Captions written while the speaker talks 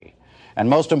And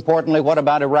most importantly, what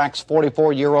about Iraq's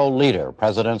 44-year-old leader,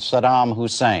 President Saddam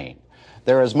Hussein?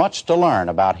 There is much to learn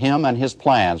about him and his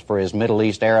plans for his Middle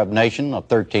East Arab nation of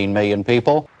 13 million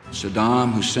people.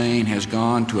 Saddam Hussein has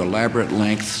gone to elaborate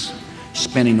lengths,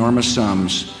 spent enormous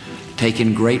sums,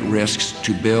 taken great risks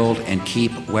to build and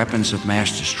keep weapons of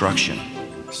mass destruction.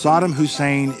 Saddam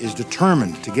Hussein is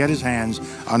determined to get his hands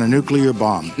on a nuclear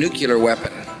bomb. Nuclear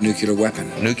weapon. Nuclear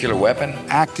weapon. Nuclear weapon.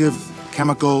 Active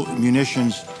chemical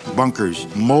munitions bunkers,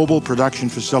 mobile production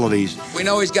facilities. We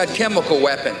know he's got chemical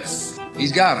weapons.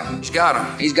 He's got them. He's got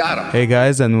them. He's got them. Hey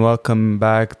guys, and welcome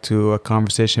back to A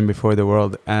Conversation Before the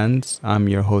World Ends. I'm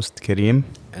your host, Kareem.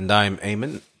 And I'm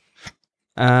Ayman.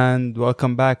 And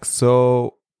welcome back.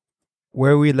 So,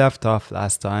 where we left off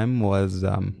last time was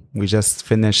we just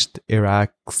finished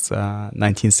Iraq's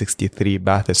 1963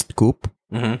 Ba'athist coup,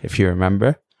 if you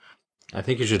remember. I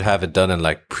think you should have it done in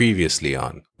like previously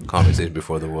on Conversation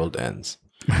Before the World Ends.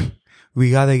 We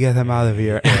gotta get him out of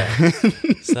here. Yeah.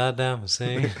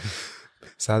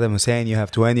 Saddam Hussein, you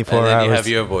have 24 and then hours. You have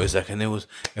your voice, like, and it was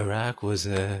Iraq was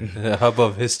a hub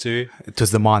of history. It was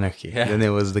the monarchy. Yeah. Then it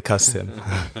was the custom.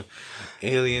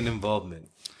 Alien involvement.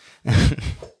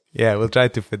 Yeah, we'll try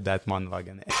to fit that monologue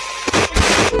in it.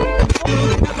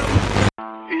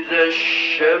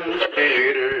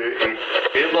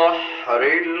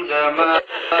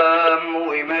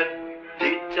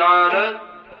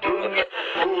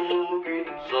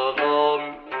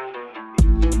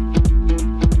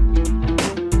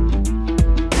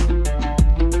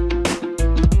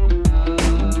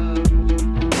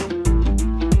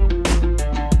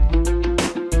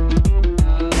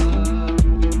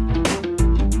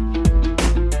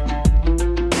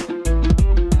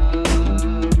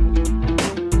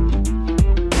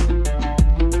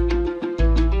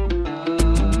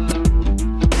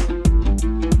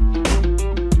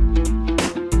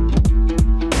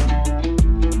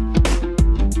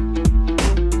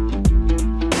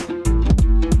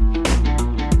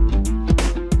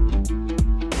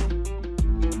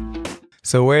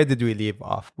 So where did we leave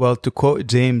off? Well, to quote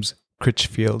James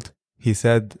Critchfield, he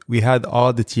said, "We had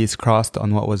all the T's crossed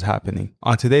on what was happening."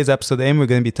 On today's episode, we're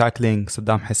going to be tackling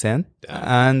Saddam Hussein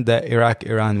and the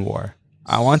Iraq-Iran war.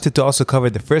 I wanted to also cover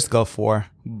the first Gulf War,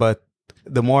 but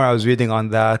the more I was reading on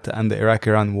that and the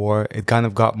Iraq-Iran war, it kind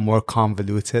of got more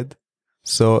convoluted.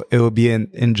 So it would be an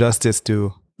injustice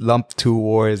to lump two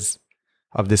wars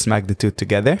of this magnitude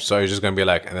together. So you're just going to be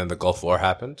like, and then the Gulf War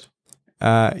happened?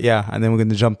 Yeah, and then we're going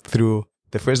to jump through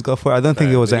the first Gulf War. I don't think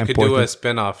it was that important. You could do a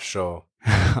spin-off show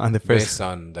on the first, based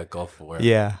on the Gulf War.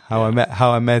 Yeah, how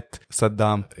I met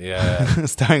Saddam. Yeah,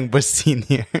 starring Bush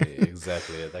Senior.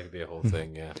 Exactly, that could be a whole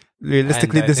thing. Yeah.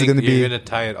 Realistically, this is going to be. You're going to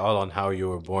tie it all on how you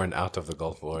were born out of the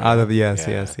Gulf War.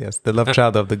 Yes, the love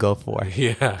child of the Gulf War.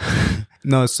 Yeah.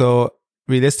 No, so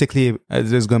realistically,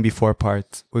 there's going to be 4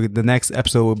 parts. The next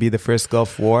episode will be the first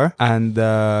Gulf War and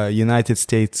United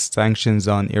States sanctions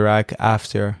on Iraq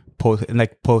after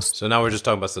post. So now we're just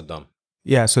talking about Saddam.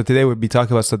 Yeah, so today we'll be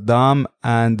talking about Saddam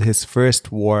and his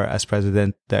first war as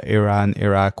president, the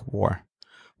Iran-Iraq War,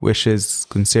 which is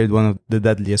considered one of the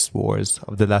deadliest wars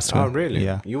of the last one. Oh, really?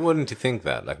 Yeah. You wouldn't think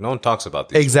that. Like, no one talks about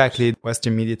these Exactly. wars.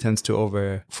 Western media tends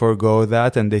to forego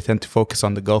that, and they tend to focus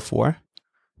on the Gulf War.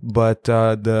 But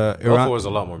the Gulf War is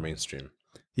a lot more mainstream.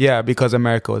 Yeah, because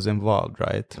America was involved,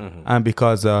 right? Mm-hmm. And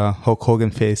because Hulk Hogan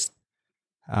faced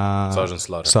Sergeant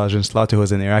Slaughter. Sergeant Slaughter, who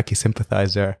was an Iraqi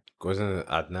sympathizer. Wasn't it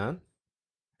Adnan?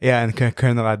 Yeah, and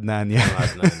Colonel Adnan, yeah.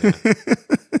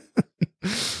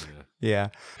 Yeah.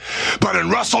 But in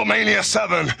WrestleMania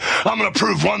 7, I'm going to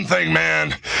prove one thing,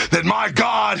 man, that my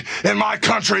God and my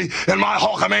country and my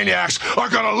Hulkamaniacs are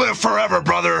going to live forever,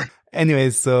 brother.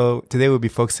 Anyways, so today we'll be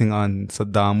focusing on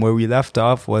Saddam. Where we left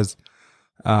off was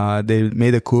they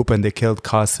made a coup and they killed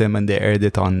Qasim and they aired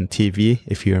it on TV,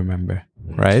 if you remember,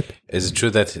 right? Is it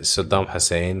true that Saddam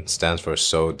Hussein stands for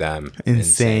so damn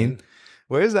insane?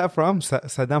 Where is that from?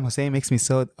 Saddam Hussein makes me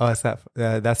so... Oh,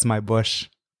 that's my Bush.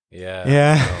 Yeah.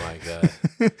 Yeah. Oh my God.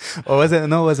 Or was it...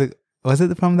 No, was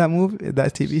it from that movie,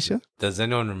 that TV show? Does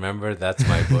anyone remember That's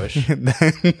My Bush?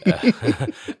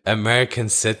 American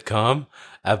sitcom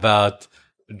about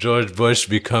George Bush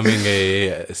becoming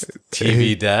a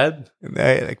TV dad?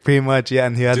 Like pretty much, yeah.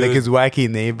 And he had like his wacky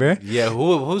neighbor. Yeah,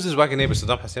 who's his wacky neighbor?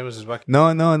 Saddam Hussein was his wacky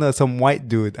No, some white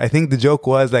dude. I think the joke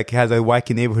was like he has a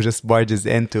wacky neighbor who just barges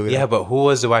into it. Yeah, but who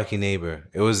was the wacky neighbor?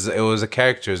 It was a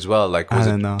character as well. Like, was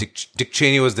I don't know. Dick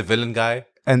Cheney was the villain guy?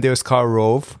 And there was Karl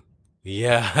Rove.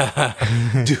 Yeah,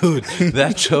 dude,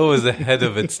 that show was ahead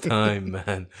of its time,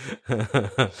 man.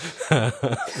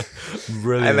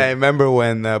 Brilliant. And I remember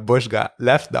when Bush got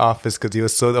left the office because he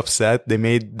was so upset. They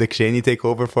made Dick Cheney take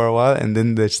over for a while, and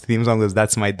then the theme song was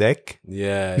 "That's My Dick."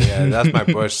 Yeah, that's my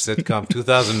Bush sitcom,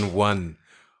 2001.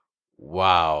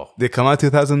 Wow. They come out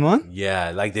 2001.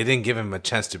 Yeah, like they didn't give him a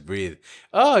chance to breathe.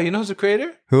 Oh, you know who's the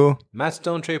creator? Who? Matt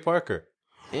Stone, Trey Parker.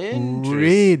 Interesting.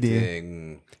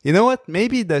 Really? You know what?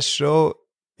 Maybe the show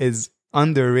is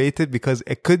underrated because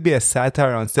it could be a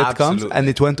satire on sitcoms. Absolutely. And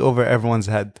it went over everyone's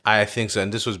head. I think so.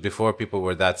 And this was before people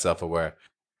were that self-aware.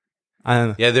 I don't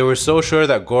know. Yeah, they were so sure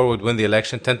that Gore would win the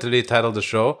election. Tentatively titled the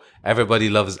show,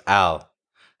 Everybody Loves Al.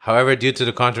 However, due to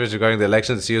the controversy regarding the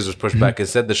election, the series was pushed back.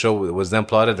 Instead, the show was then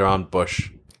plotted around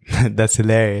Bush. That's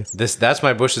hilarious. That's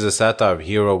My Bush is a satire of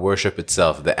hero worship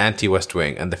itself, the anti-West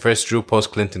Wing, and the first true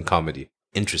post-Clinton comedy.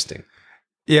 Interesting.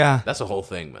 Yeah. That's a whole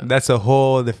thing, man. That's a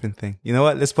whole different thing. You know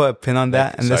what? Let's put a pin on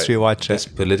that and let's rewatch This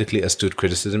it. politically astute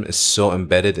criticism is so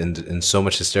embedded in so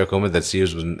much hysterical moment that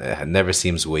series never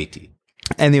seems weighty.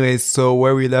 Anyways, so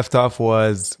where we left off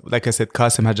was, like I said,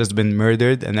 Qasim had just been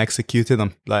murdered and executed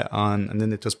and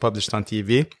then it was published on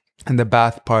TV, and the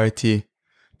Ba'ath Party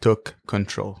took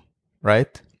control,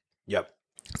 right? Yep.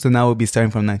 So now we'll be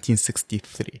starting from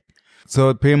 1963.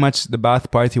 So pretty much the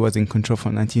Ba'ath Party was in control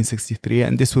from 1963,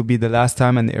 and this would be the last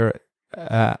time an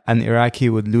Iraqi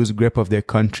would lose grip of their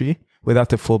country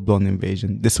without a full-blown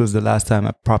invasion. This was the last time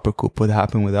a proper coup would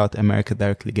happen without America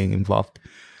directly getting involved.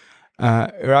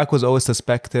 Iraqis always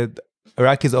suspected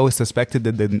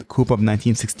that the coup of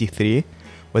 1963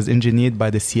 was engineered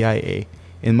by the CIA,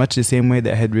 in much the same way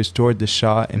that had restored the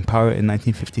Shah in power in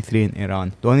 1953 in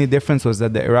Iran. The only difference was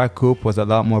that the Iraq coup was a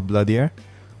lot more bloodier,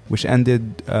 which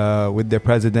ended with their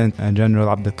president, General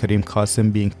Abdul Karim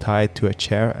Qasim, being tied to a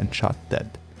chair and shot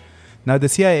dead. Now, the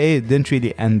CIA didn't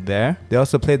really end there. They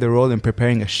also played a role in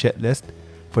preparing a shit list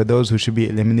for those who should be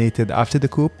eliminated after the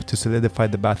coup to solidify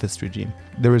the Ba'athist regime.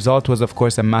 The result was, of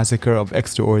course, a massacre of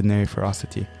extraordinary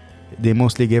ferocity. They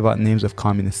mostly gave out names of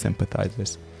communist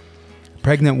sympathizers.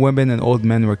 Pregnant women and old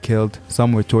men were killed.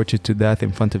 Some were tortured to death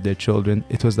in front of their children.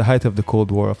 It was the height of the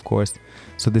Cold War, of course.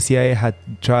 So the CIA had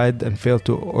tried and failed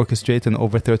to orchestrate an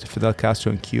overthrow to Fidel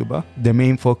Castro in Cuba. Their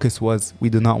main focus was, we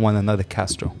do not want another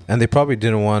Castro. And they probably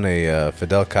didn't want a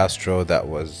Fidel Castro that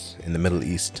was in the Middle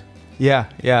East. Yeah,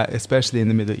 especially in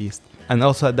the Middle East. And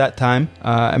also at that time,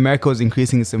 America was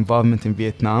increasing its involvement in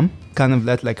Vietnam, kind of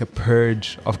led like a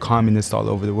purge of communists all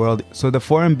over the world. So the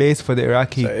foreign base for the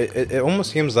Iraqi... So it almost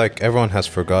seems like everyone has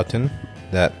forgotten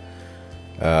that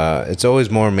it's always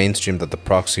more mainstream that the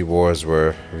proxy wars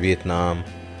were Vietnam,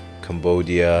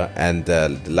 Cambodia, and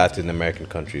the Latin American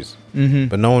countries. Mm-hmm.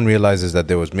 But no one realizes that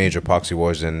there was major proxy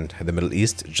wars in the Middle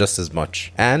East just as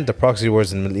much. And the proxy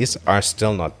wars in the Middle East are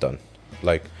still not done.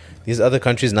 Like... These other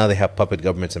countries, now they have puppet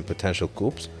governments and potential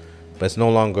coups, but it's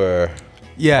no longer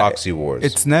proxy wars.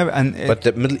 It's never... But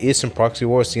the Middle Eastern proxy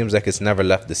war seems like it's never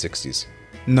left the 60s.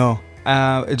 No.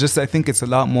 I think it's a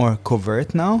lot more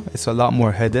covert now. It's a lot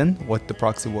more hidden what the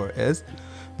proxy war is.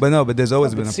 But there's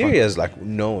always been a... Syria is like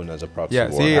known as a proxy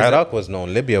war. Syria Iraq was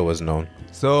known. Libya was known.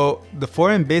 So the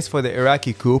foreign base for the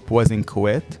Iraqi coup was in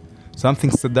Kuwait, something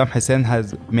Saddam Hussein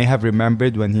may have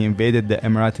remembered when he invaded the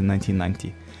Emirate in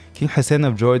 1990. King Hussein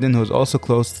of Jordan, who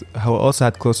also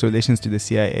had close relations to the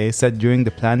CIA, said during the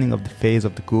planning of the phase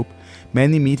of the coup,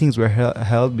 many meetings were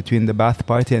held between the Ba'ath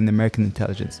Party and American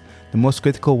intelligence. The most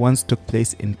critical ones took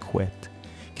place in Kuwait.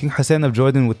 King Hussein of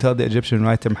Jordan would tell the Egyptian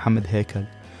writer Muhammad Haykal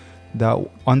that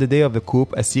on the day of the coup,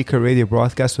 a secret radio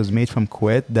broadcast was made from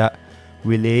Kuwait that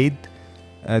relayed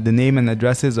the name and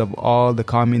addresses of all the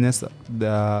communists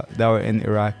that were in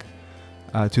Iraq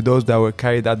to those that were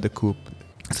carried out the coup.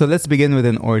 So let's begin with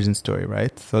an origin story,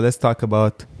 right? So let's talk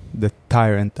about the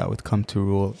tyrant that would come to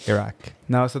rule Iraq.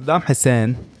 Now, Saddam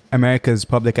Hussein, America's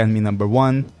public enemy number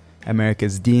one,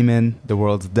 America's demon, the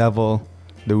world's devil,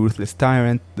 the ruthless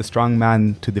tyrant, the strong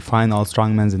man to define all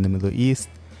strongmen in the Middle East,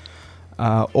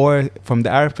 or from the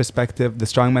Arab perspective, the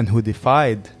strongman who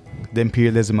defied the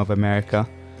imperialism of America.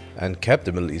 And kept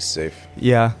the Middle East safe.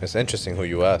 Yeah. It's interesting who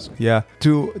you ask. Yeah.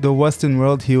 To the Western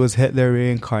world, he was Hitler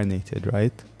reincarnated,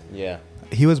 right? Yeah.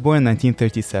 He was born in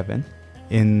 1937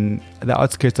 in the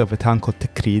outskirts of a town called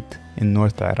Tikrit in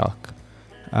North Iraq.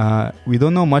 We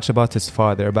don't know much about his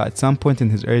father, but at some point in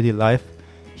his early life,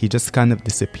 he just kind of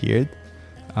disappeared.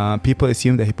 People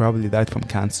assume that he probably died from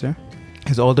cancer.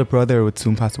 His older brother would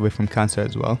soon pass away from cancer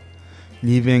as well,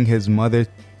 leaving his mother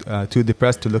too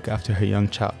depressed to look after her young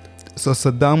child. So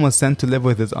Saddam was sent to live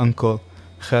with his uncle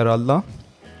Khairallah,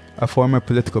 a former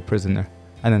political prisoner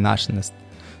and a nationalist.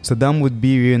 Saddam would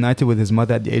be reunited with his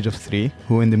mother at the age of 3,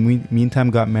 who in the meantime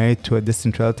got married to a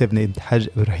distant relative named Hajj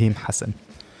Ibrahim Hassan,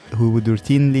 who would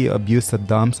routinely abuse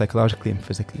Saddam psychologically and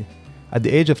physically. At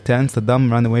the age of 10,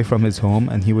 Saddam ran away from his home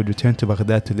and he would return to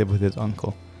Baghdad to live with his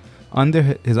uncle. Under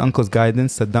his uncle's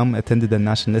guidance, Saddam attended a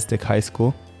nationalistic high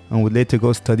school and would later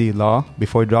go study law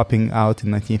before dropping out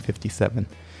in 1957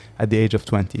 at the age of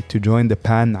 20 to join the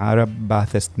Pan-Arab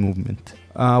Ba'athist movement,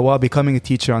 while becoming a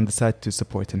teacher on the side to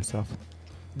support himself.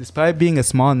 Despite being a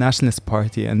small nationalist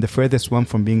party and the furthest one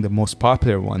from being the most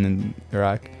popular one in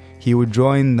Iraq, he would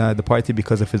join the party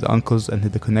because of his uncles and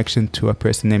the connection to a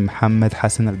person named Muhammad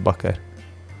Hassan al-Bakr.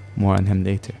 More on him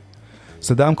later.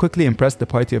 Saddam quickly impressed the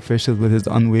party officials with his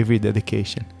unwavering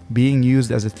dedication, being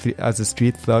used as a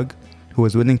street thug who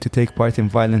was willing to take part in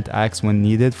violent acts when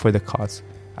needed for the cause,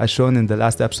 as shown in the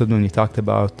last episode when we talked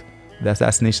about the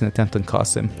assassination attempt on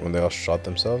Qasim. When they all shot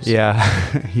themselves? Yeah,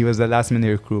 he was the last minute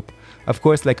recruit. Of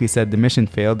course, like we said, the mission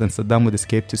failed and Saddam would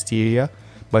escape to Syria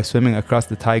by swimming across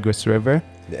the Tigris River.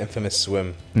 The infamous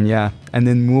swim. Yeah, and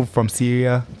then move from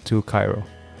Syria to Cairo,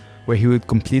 where he would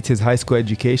complete his high school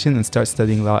education and start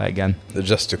studying law again.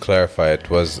 Just to clarify, it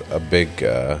was a big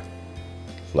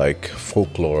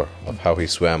folklore of how he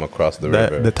swam across the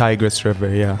river. The Tigris River,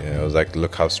 yeah. Yeah, it was like,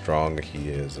 look how strong he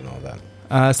is and all that.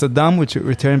 Saddam would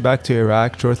return back to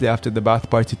Iraq shortly after the Ba'ath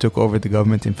Party took over the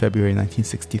government in February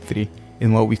 1963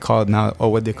 in what we call now,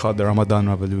 or what they call the Ramadan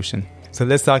Revolution. So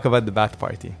let's talk about the Ba'ath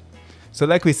Party. So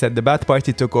like we said, the Ba'ath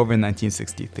Party took over in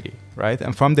 1963, right?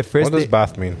 And from the first What does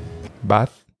Ba'ath mean?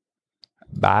 Ba'ath?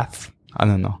 I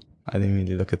don't know. I didn't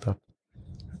really look it up.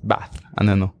 Ba'ath. I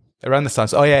don't know.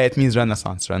 Renaissance. Oh yeah, it means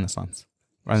Renaissance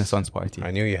Party.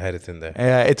 I knew you had it in there.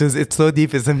 Yeah, it's so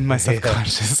deep, it's in my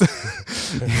subconscious.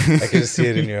 I can see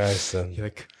it in your eyes, son. You're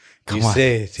like, You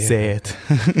say it. Yeah. Say it.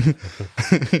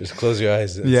 Just close your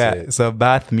eyes and say Yeah, it. so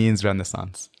Ba'ath means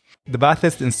Renaissance. The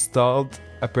Ba'athists installed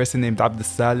a person named Abd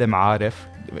Salim Arif.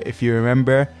 If you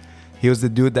remember, he was the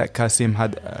dude that Qasim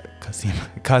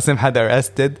had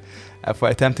arrested for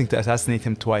attempting to assassinate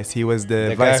him twice. He was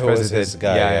the vice guy who was president. his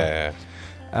guy, yeah.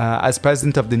 As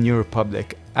president of the new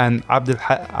republic, and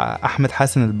Ahmed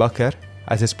Hassan al-Bakr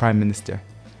as his prime minister.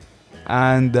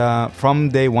 And from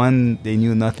day one, they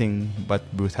knew nothing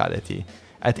but brutality.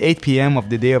 At 8 p.m. of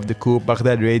the day of the coup,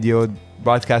 Baghdad radio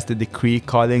broadcast a decree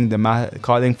calling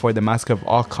for the massacre of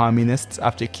all communists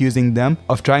after accusing them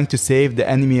of trying to save the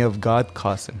enemy of God,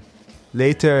 Qasim.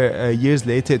 Later, years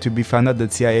later, it would be found out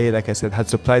that CIA, like I said, had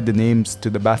supplied the names to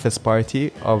the Ba'athist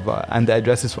Party and the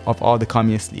addresses of all the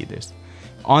communist leaders.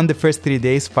 On the first 3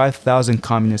 days, 5,000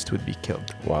 communists would be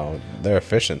killed. Wow, they're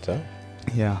efficient, huh?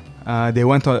 Yeah,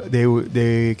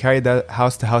 they carried out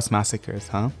house-to-house massacres,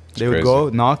 huh? They would crazy. go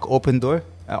knock, open door,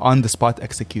 on the spot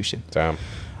execution. Damn.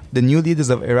 The new leaders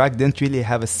of Iraq didn't really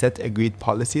have a set agreed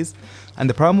policies, and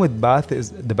the problem with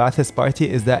the Ba'athist Party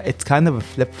is that it's kind of a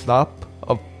flip-flop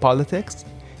of politics.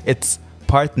 It's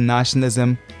part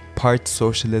nationalism, part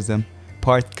socialism,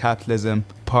 part capitalism,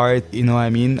 part,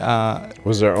 fascism.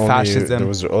 Was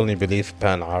there only belief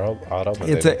pan-Arab?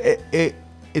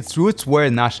 Its roots were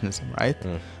nationalism, right?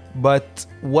 But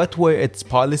what were its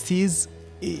policies?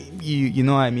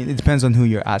 It depends on who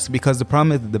you're asked. Because the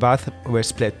problem is the Ba'ath were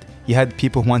split. You had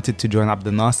people who wanted to join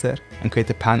Abdel Nasser and create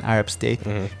a pan-Arab state.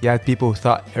 You had people who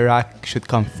thought Iraq should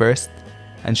come first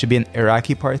and should be an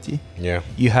Iraqi party. Yeah.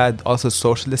 You had also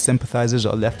socialist sympathizers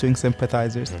or left-wing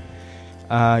sympathizers.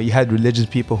 You had religious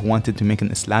people who wanted to make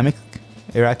an Islamic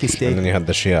Iraqi state. And then you had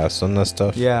the Shia Sunnah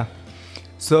stuff. Yeah.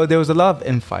 So there was a lot of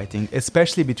infighting,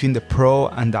 especially between the pro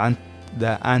and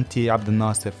the anti-Abdel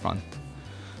Nasser front.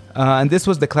 And this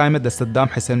was the climate that Saddam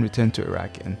Hussein returned to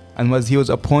Iraq in. And he was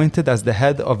appointed as the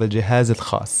head of the Jihaz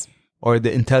al-Khas, or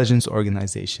the intelligence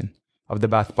organization of the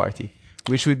Ba'ath Party.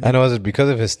 Which would And was it because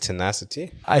of his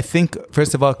tenacity? I think,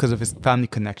 first of all, because of his family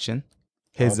connection.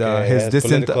 His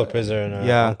distant political prisoner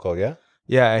uncle, yeah?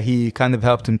 Yeah, he kind of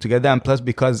helped him together, and plus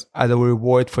because as a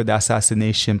reward for the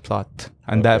assassination plot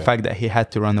and the fact that he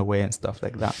had to run away and stuff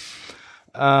like that.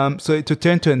 So to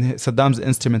turn to Saddam's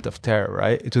instrument of terror,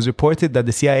 right? It was reported that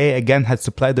the CIA again had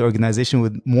supplied the organization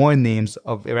with more names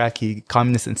of Iraqi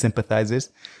communists and sympathizers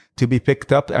to be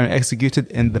picked up and executed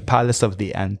in the Palace of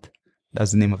the End.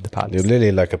 That's the name of the palace. You're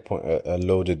literally like a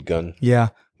loaded gun. Yeah,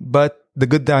 but the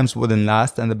good times wouldn't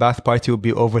last, and the Ba'ath Party would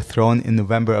be overthrown in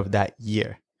November of that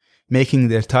year, making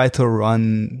their title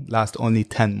run last only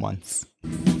 10 months.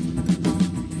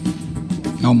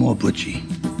 No more Butchie.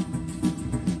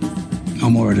 No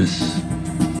more of this.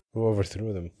 Who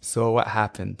overthrew them? So what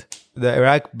happened? The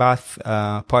Iraq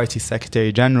Ba'ath Party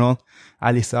Secretary General,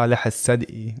 Ali Saleh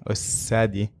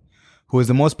al-Sadi, who was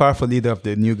the most powerful leader of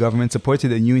the new government,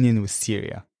 supported a union with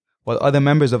Syria while other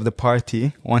members of the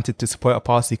party wanted to support a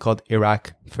policy called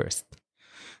Iraq First.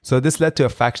 So this led to a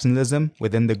factionalism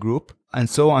within the group. And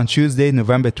so on Tuesday,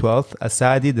 November 12th,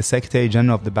 Assadi, the Secretary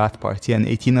General of the Ba'ath Party, and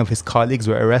 18 of his colleagues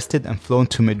were arrested and flown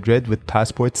to Madrid with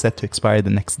passports set to expire the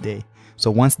next day. So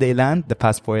once they land, the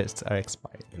passports are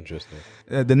expired. Interesting.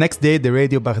 The next day, the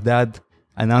Radio Baghdad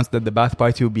announced that the Ba'ath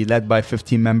Party would be led by a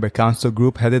 15-member council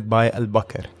group headed by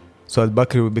Al-Bakr. So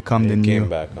Al-Bakr would become the new... Came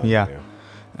back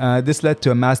on, This led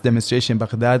to a mass demonstration in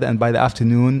Baghdad, and by the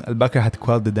afternoon, Al-Bakr had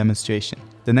quelled the demonstration.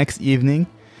 The next evening,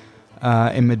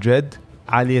 in Madrid,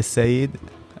 Ali al-Sayed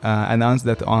announced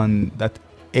that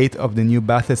 8 of the new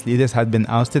Ba'athist leaders had been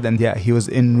ousted, and he was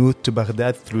en route to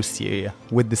Baghdad through Syria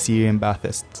with the Syrian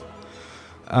Ba'athists.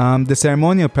 The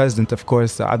ceremonial president, of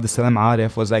course, Abdussalam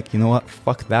Arif, was like, you know what,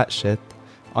 fuck that shit.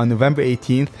 On November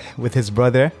 18th, with his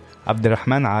brother,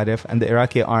 Abdurrahman Arif, and the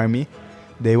Iraqi army,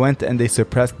 they went and they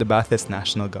suppressed the Ba'athist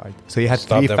National Guard. So you had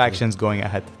three factions going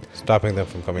ahead. Stopping them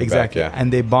from coming back, yeah.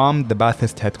 And they bombed the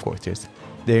Ba'athist headquarters.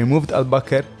 They removed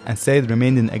Al-Bakr, and Sayyid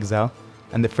remained in exile,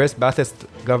 and the first Ba'athist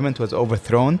government was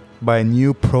overthrown by a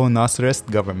new pro-Nasserist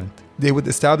government. They would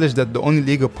establish that the only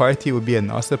legal party would be a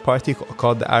Nasser party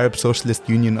called the Arab Socialist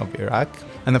Union of Iraq.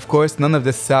 And of course, none of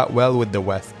this sat well with the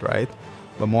West, right?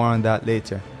 But more on that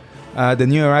later. The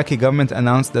new Iraqi government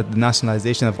announced that the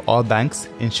nationalization of all banks,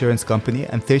 insurance company,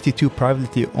 and 32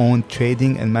 privately owned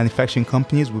trading and manufacturing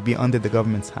companies would be under the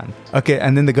government's hand. Okay,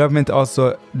 and then the government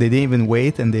also, they didn't even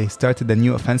wait, and they started a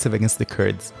new offensive against the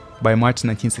Kurds by March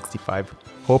 1965,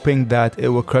 hoping that it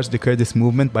will crush the Kurdish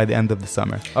movement by the end of the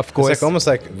summer. Of course, it's like almost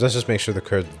like, let's just make sure the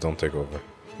Kurds don't take over.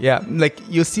 Yeah, like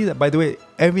you see that, by the way,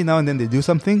 every now and then they do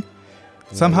something.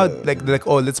 Somehow, they're like,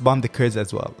 oh, let's bomb the Kurds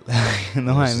as well. You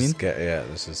know what I mean?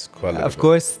 This is quite Of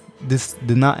course, this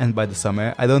did not end by the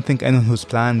summer. I don't think anyone who's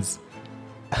plans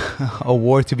a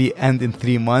war to end in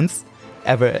 3 months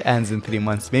ever ends in 3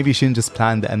 months. Maybe you shouldn't just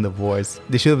plan the end of wars.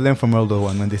 They should have learned from World War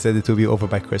I when they said it will be over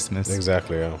by Christmas.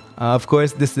 Exactly, yeah. Of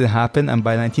course, this didn't happen, and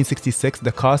by 1966,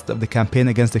 the cost of the campaign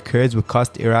against the Kurds would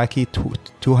cost Iraqi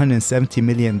 $270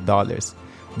 million.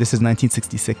 This is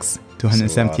 1966,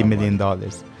 $270 million.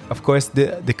 Of course,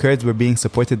 the Kurds were being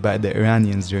supported by the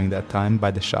Iranians during that time,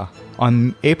 by the Shah.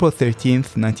 On April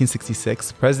 13th,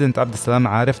 1966, President Abdussalam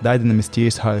Arif died in a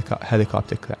mysterious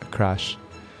helicopter crash.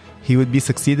 He would be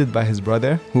succeeded by his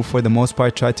brother, who for the most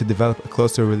part tried to develop a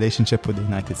closer relationship with the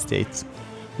United States,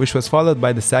 which was followed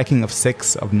by the sacking of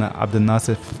 6 of Abdel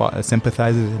Nasser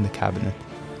sympathizers in the cabinet.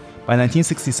 By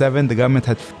 1967, the government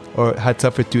had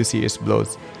suffered 2 serious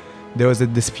blows. There was a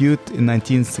dispute in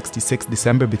 1966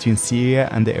 December between Syria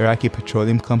and the Iraqi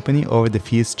Petroleum Company over the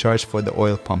fees charged for the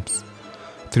oil pumps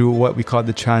through what we call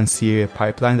the Trans-Syria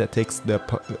pipeline that takes the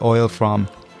oil from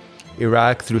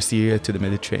Iraq through Syria to the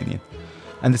Mediterranean.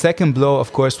 And the second blow,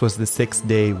 of course, was the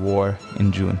 6-day war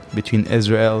in June between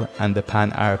Israel and the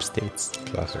pan-Arab states.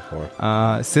 Classic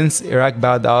war. Since Iraq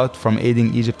bowed out from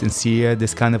aiding Egypt and Syria,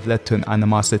 this kind of led to an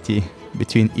animosity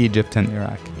between Egypt and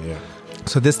Iraq. Yeah.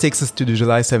 So this takes us to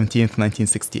July 17th,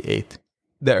 1968.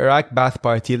 The Iraq Ba'ath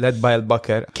Party, led by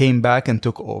Al-Bakr, came back and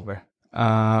took over.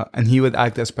 And he would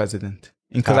act as president.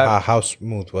 How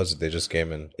smooth was it? They just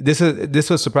came in. This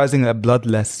was surprisingly a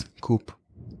bloodless coup.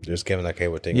 They just came in like, hey,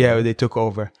 we're taking over. They took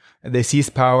over. They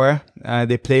seized power.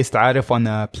 They placed Arif on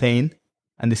a plane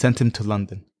and they sent him to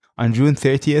London. On June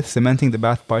 30th, cementing the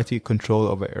Ba'ath Party control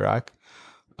over Iraq.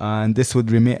 And this would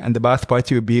remain, and the Ba'ath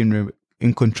Party would be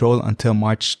in control until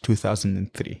March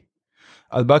 2003.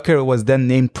 Al-Bakr was then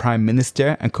named Prime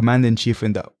Minister, and Commander-in-Chief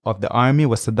of the army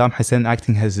was Saddam Hussein,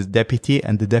 acting as his deputy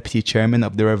and the deputy chairman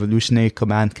of the Revolutionary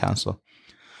Command Council.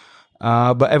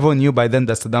 But everyone knew by then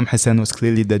that Saddam Hussein was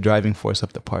clearly the driving force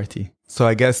of the party. So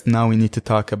I guess now we need to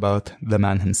talk about the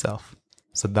man himself,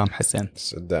 Saddam Hussein.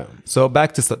 So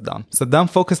back to Saddam. Saddam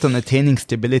focused on attaining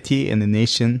stability in the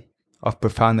nation of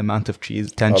profound amount of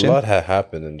tension. A lot had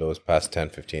happened in those past 10,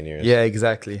 15 years. Yeah,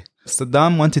 exactly.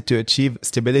 Saddam wanted to achieve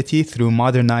stability through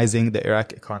modernizing the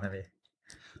Iraq economy,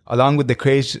 along with the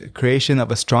creation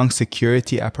of a strong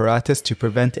security apparatus to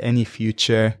prevent any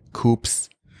future coups.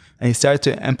 And he started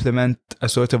to implement a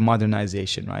sort of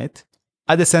modernization, right?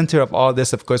 At the center of all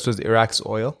this, of course, was Iraq's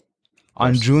oil.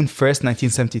 On June 1st,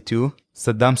 1972,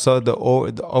 Saddam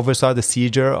oversaw the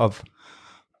seizure of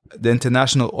the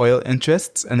international oil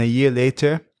interests, and a year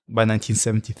later, by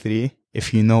 1973,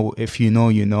 if you know,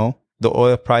 you know, the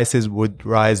oil prices would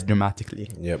rise dramatically.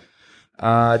 Yep.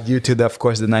 Due to the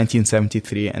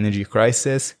 1973 energy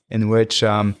crisis, in which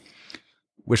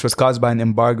was caused by an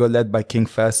embargo led by King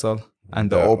Faisal and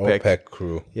the OPEC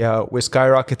crew. Yeah, which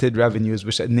skyrocketed revenues,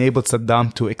 which enabled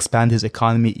Saddam to expand his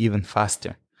economy even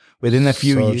faster. Within a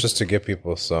few years. Just to give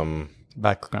people some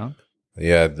background.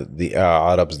 Yeah, the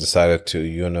Arabs decided to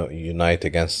unite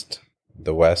against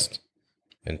the West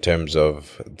in terms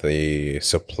of the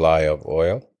supply of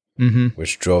oil,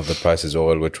 which drove the prices of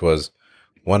oil, which was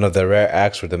one of the rare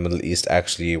acts where the Middle East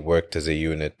actually worked as a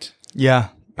unit. Yeah,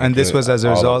 and this was as a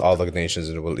result. All the nations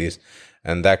in the Middle East.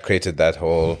 And that created that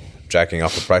whole jacking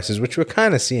up of prices, which we're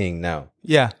kind of seeing now.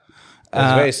 Yeah.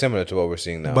 It's very similar to what we're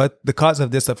seeing now. But the cause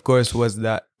of this, of course, was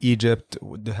that Egypt,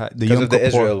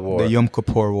 the Yom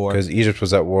Kippur War. Because Egypt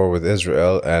was at war with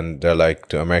Israel, and they're like,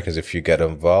 to Americans, if you get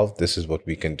involved, this is what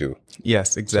we can do.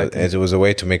 Yes, exactly. So it was a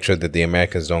way to make sure that the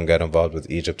Americans don't get involved with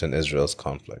Egypt and Israel's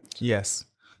conflict. Yes.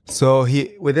 So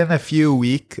within a few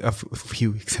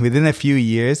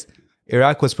years,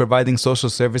 Iraq was providing social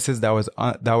services that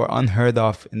were unheard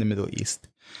of in the Middle East.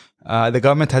 The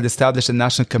government had established a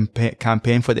national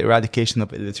campaign for the eradication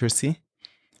of illiteracy,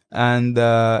 and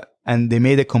they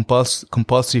made a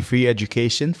compulsory free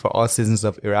education for all citizens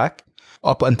of Iraq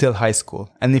up until high school.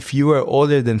 And if you were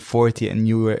older than 40 and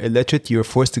you were illiterate, you were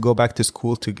forced to go back to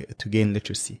school to gain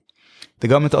literacy. The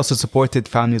government also supported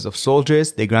families of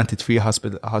soldiers. They granted free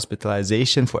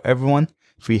hospitalization for everyone,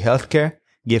 free healthcare,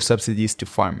 gave subsidies to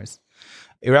farmers.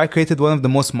 Iraq created one of the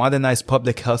most modernized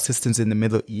public health systems in the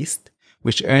Middle East,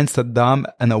 which earned Saddam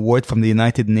an award from the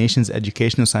United Nations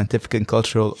Educational, Scientific and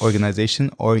Cultural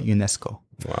Organization, or UNESCO.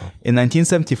 Wow. In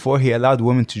 1974, he allowed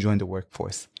women to join the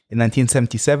workforce. In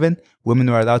 1977, women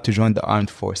were allowed to join the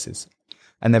armed forces,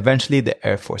 and eventually the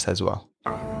Air Force as well.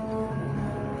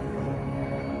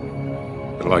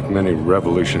 Like many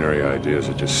revolutionary ideas,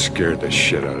 it just scared the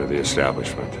shit out of the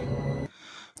establishment.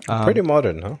 Pretty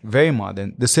modern, huh? Very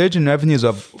modern. The surge in revenues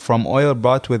from oil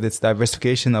brought with its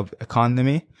diversification of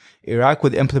economy, Iraq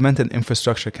would implement an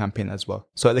infrastructure campaign as well.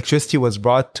 So electricity was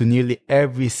brought to nearly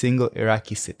every single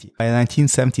Iraqi city. By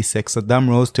 1976, Saddam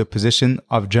rose to a position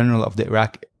of general of the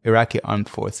Iraqi armed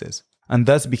forces, and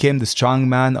thus became the strong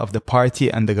man of the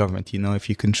party and the government. You know, if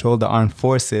you control the armed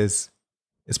forces,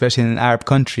 especially in an Arab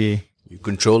country, you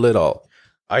control it all.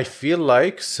 I feel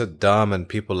like Saddam and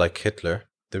people like Hitler,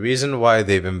 the reason why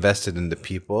they've invested in the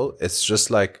people, it's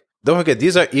just like, don't forget,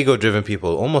 these are ego-driven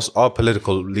people. Almost all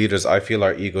political leaders, I feel,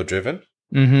 are ego-driven.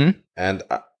 Mm-hmm. And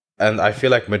I feel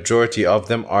like majority of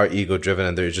them are ego-driven,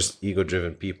 and they're just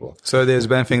ego-driven people. So they're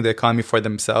benefiting the economy for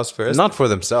themselves first? Not for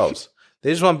themselves.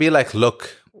 They just want to be like,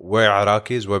 look, we're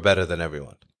Iraqis, we're better than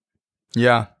everyone.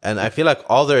 Yeah. And I feel like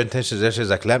all their intentions is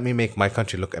like, let me make my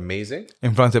country look amazing.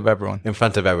 In front of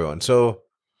everyone. So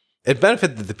it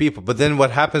benefited the people. But then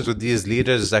what happens with these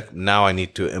leaders is like, now I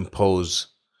need to impose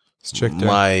stricter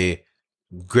the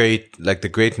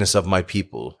greatness of my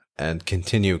people and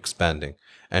continue expanding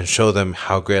and show them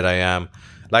how great I am.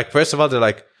 Like, first of all, they're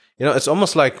like, it's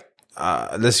almost like,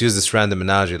 let's use this random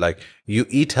analogy. Like, you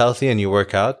eat healthy and you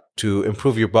work out to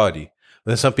improve your body.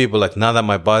 Then some people like, now that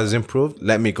my body's improved,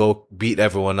 let me go beat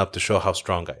everyone up to show how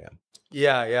strong I am.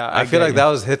 Yeah. I feel like that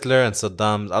was Hitler and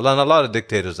Saddam, and a lot of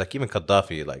dictators, like even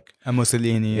Gaddafi, like and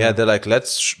Mussolini. Yeah, they're like,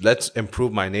 let's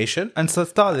improve my nation, and so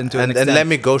Stalin to an and extent. let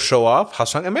me go show off how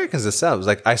strong Americans themselves.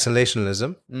 Like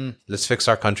isolationism. Let's fix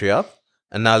our country up,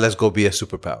 and now let's go be a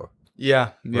superpower.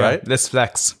 Yeah. Right. Let's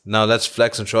flex. Now let's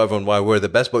flex and show everyone why we're the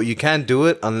best. But you can't do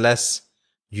it unless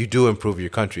you do improve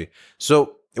your country.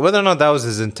 So whether or not that was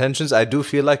his intentions, I do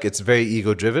feel like it's very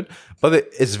ego-driven, but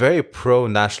it's very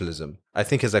pro-nationalism. I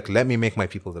think it's like, let me make my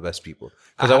people the best people.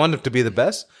 Because I want them to be the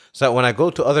best, so that when I go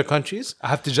to other countries, I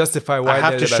have to justify why I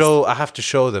have to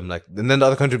show them, like, and then the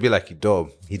other country will be like,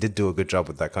 dope, he did do a good job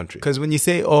with that country. Because when you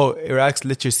say, Iraq's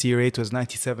literacy rate was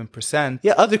 97%.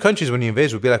 Yeah, other countries, when you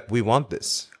invade, will be like, we want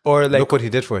this. Or like, look what he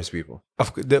did for his people.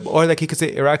 Or like, you could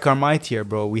say, Iraq are mightier,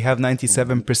 bro. We have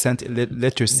 97%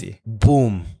 literacy.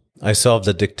 Boom. I solved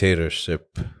the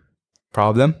dictatorship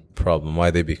problem.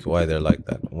 Why they're like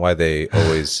that? Why they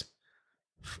always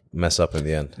mess up in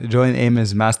the end? Join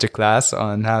Amos masterclass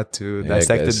on how to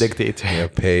dissect the dictator.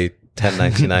 Pay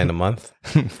 $10.99 a month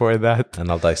for that, and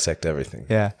I'll dissect everything.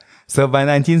 Yeah. So by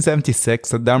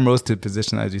 1976, Saddam rose to the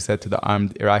position, as you said, to the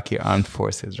Iraqi armed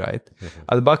forces. Right. Mm-hmm.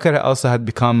 Al-Bakr also had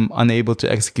become unable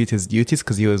to execute his duties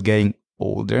because he was getting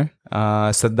older.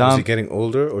 Saddam was he getting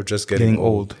older or just getting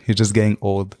old? He's just getting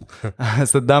old.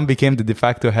 Saddam became the de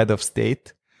facto head of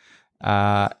state,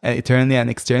 internally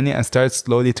and externally, and started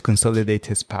slowly to consolidate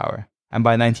his power. And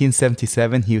by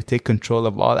 1977, he would take control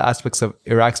of all aspects of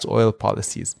Iraq's oil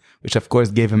policies, which of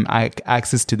course gave him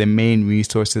access to the main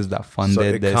resources that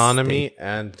funded the economy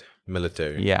and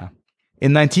military. Yeah.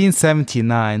 In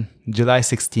 1979, July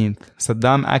 16th,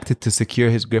 Saddam acted to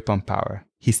secure his grip on power.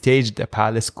 He staged a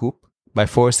palace coup by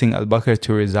forcing al-Bakr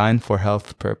to resign for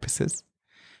health purposes.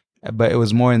 But it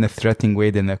was more in a threatening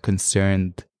way than a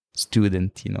concerned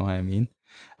student, you know what I mean?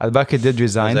 Al-Bakr did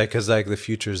resign. Because the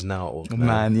future is now old.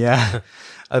 Man, yeah.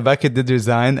 Al-Bakr did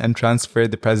resign and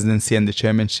transferred the presidency and the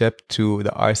chairmanship to the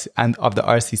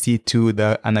RCC to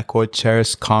the unaccord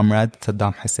cherished comrade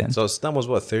Saddam Hussein. So Saddam was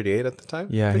 38 at the time?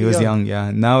 Yeah, Pretty he was young.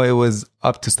 Yeah. Now it was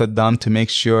up to Saddam to make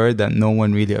sure that no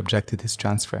one really objected his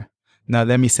transfer. Now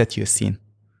let me set you a scene.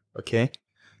 Okay?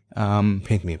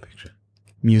 Paint me a picture.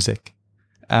 Music.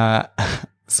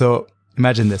 So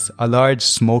imagine this. A large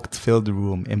smoke-filled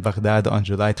room in Baghdad on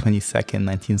July 22nd,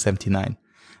 1979.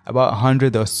 About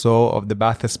 100 or so of the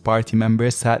Ba'athist Party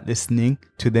members sat listening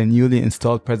to the newly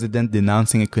installed president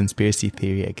denouncing a conspiracy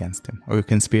theory against him, or a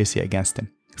conspiracy against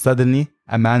him. Suddenly,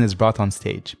 a man is brought on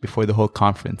stage before the whole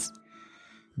conference,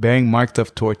 bearing marks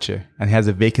of torture, and he has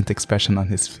a vacant expression on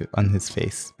his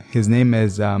face. His name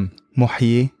is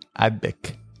Muhyi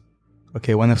Adbek.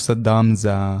 Okay, one of Saddam's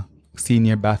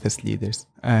senior Ba'athist leaders.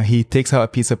 He takes out a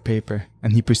piece of paper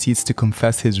and he proceeds to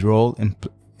confess his role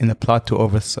in a plot to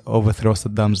overthrow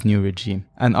Saddam's new regime.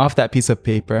 And off that piece of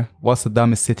paper, while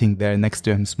Saddam is sitting there next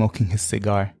to him smoking his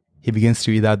cigar, he begins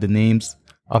to read out the names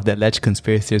of the alleged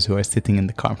conspirators who are sitting in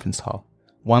the conference hall.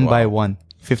 One by one,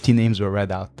 50 names were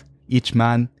read out. Each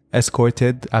man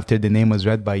escorted after the name was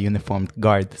read by a uniformed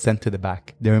guard sent to the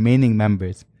back. The remaining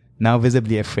members, now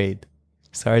visibly afraid,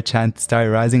 start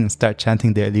rising and start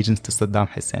chanting their allegiance to Saddam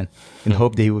Hussein in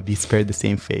hope they would be spared the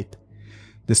same fate.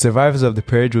 The survivors of the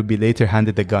purge would be later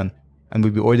handed a gun and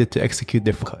would be ordered to execute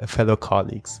their fellow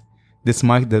colleagues. This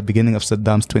marked the beginning of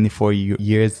Saddam's 24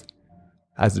 years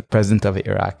as the president of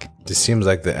Iraq. This seems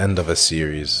like the end of a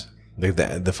series, like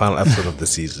the final episode of the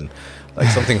season, like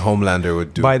something Homelander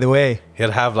would do. By the way,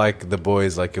 he'll have like the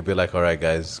boys, like he'll be like, "All right,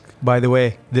 guys." By the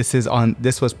way, this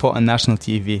was put on national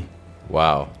TV.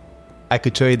 Wow. I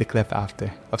could show you the clip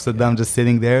after of Saddam just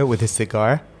sitting there with his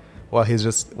cigar while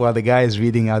the guy is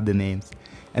reading out the names.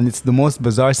 And it's the most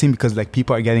bizarre scene because like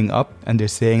people are getting up and they're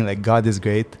saying like, "God is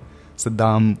great,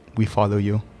 Saddam, we follow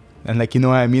you," and like, you know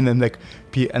what I mean. And like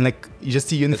you just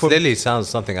see uniform. It literally sounds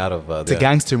something out of. It's a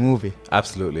gangster movie.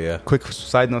 Absolutely, yeah. Quick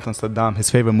side note on Saddam: his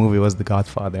favorite movie was The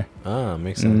Godfather. Ah,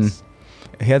 makes sense.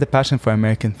 He had a passion for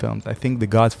American films. I think The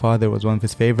Godfather was one of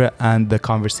his favorite, and The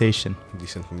Conversation.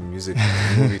 Decent music,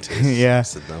 movie taste. Yeah.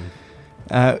 Saddam.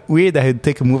 Weird that he'd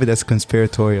take a movie that's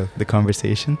conspiratorial, The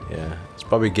Conversation. Yeah. It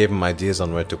probably gave him ideas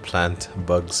on where to plant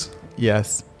bugs.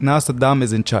 Yes. Now Saddam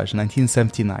is in charge,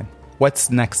 1979. What's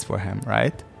next for him,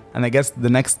 right? And I guess the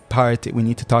next part we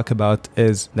need to talk about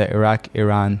is the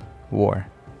Iraq-Iran war.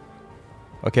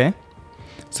 Okay?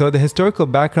 So the historical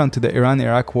background to the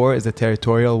Iran-Iraq war is a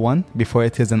territorial one before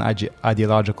it is an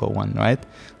ideological one, right?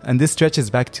 And this stretches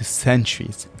back to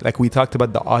centuries. Like we talked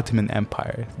about the Ottoman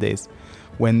Empire days,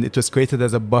 when it was created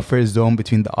as a buffer zone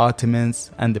between the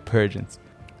Ottomans and the Persians.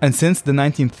 And since the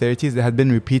 1930s, there had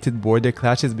been repeated border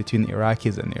clashes between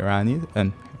Iraqis and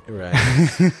Iranis.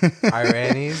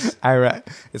 Iranians?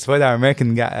 It's for our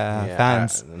American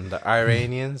fans. The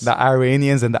Iranians? The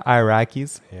Iranians and the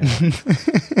Iraqis. Yeah.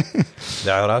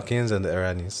 The Iraqians and the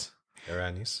Iranis.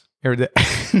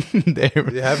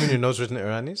 Do you have in your notes written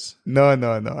Iranis? No.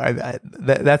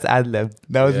 That's ad-lib.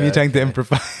 That was me trying to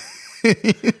improvise.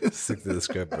 Stick to the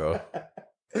script, bro.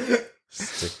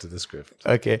 Stick to the script.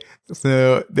 Okay.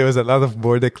 So there was a lot of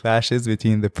border clashes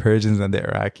between the Persians and the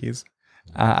Iraqis.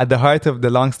 At the heart of the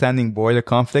long-standing border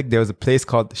conflict, there was a place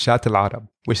called Shat al-Arab,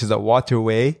 which is a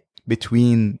waterway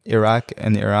between Iraq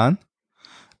and Iran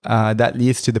that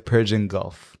leads to the Persian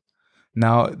Gulf.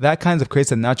 Now, that kind of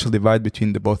creates a natural divide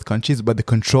between the both countries, but the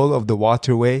control of the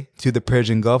waterway to the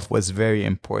Persian Gulf was very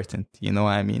important. You know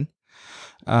what I mean?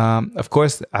 Of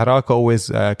course, Iraq always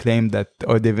claimed that,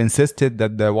 or they've insisted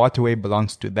that the waterway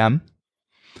belongs to them,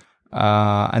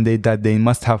 and that they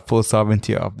must have full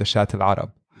sovereignty of the Shat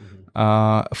al-Arab.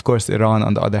 Of course, Iran,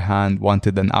 on the other hand,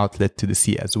 wanted an outlet to the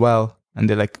sea as well. And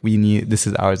they're like, this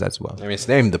is ours as well. I mean, it's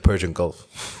named the Persian Gulf.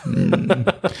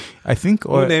 I think.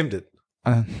 Who named it?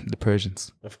 The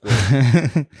Persians. Of course.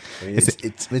 I mean,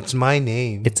 it's my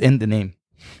name. It's in the name.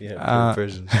 Yeah,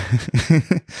 Persians.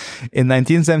 In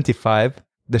 1975,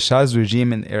 the Shah's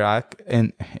regime in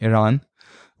Iran,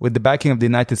 with the backing of the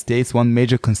United States, won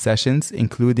major concessions,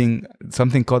 including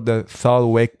something called the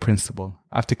Thal-Wake Principle,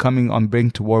 after coming on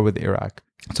brink to war with Iraq.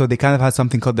 So they kind of had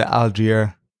something called the Algiers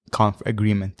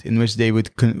Agreement, in which they would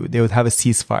have a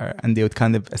ceasefire and they would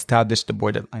kind of establish the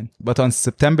borderline. But on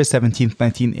September 17th,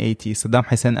 1980, Saddam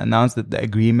Hussein announced that the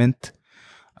agreement,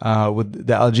 with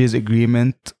the Algiers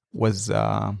Agreement, was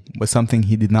something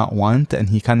he did not want, and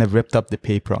he kind of ripped up the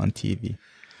paper on TV.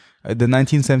 The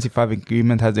 1975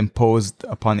 agreement has imposed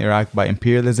upon Iraq by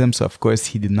imperialism, so of course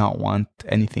he did not want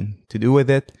anything to do with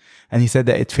it. And he said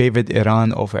that it favored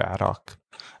Iran over Iraq.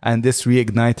 And this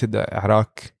reignited the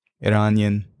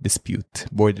Iraq-Iranian dispute,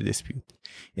 border dispute.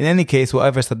 In any case,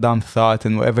 whatever Saddam thought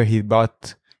and whatever he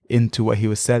brought into what he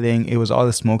was selling, it was all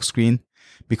a smokescreen,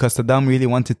 because Saddam really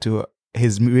wanted to,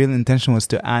 his real intention was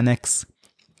to annex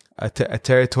a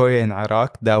territory in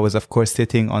Iraq that was, of course,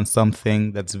 sitting on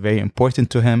something that's very important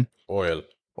to him. Oil.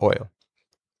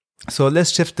 So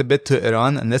let's shift a bit to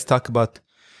Iran and let's talk about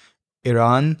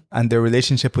Iran and their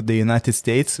relationship with the United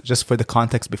States, just for the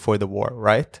context before the war,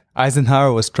 right?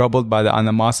 Eisenhower was troubled by the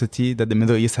animosity that the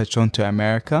Middle East had shown to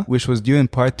America, which was due in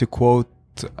part to quote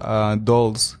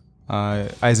Dulles,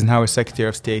 Eisenhower's Secretary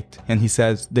of State. And he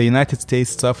says, the United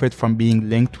States suffered from being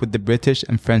linked with the British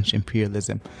and French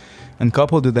imperialism, and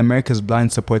coupled with America's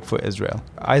blind support for Israel.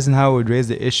 Eisenhower would raise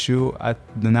the issue at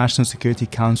the National Security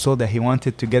Council that he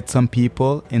wanted to get some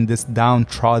people in these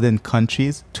downtrodden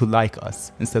countries to like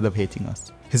us instead of hating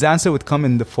us. His answer would come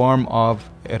in the form of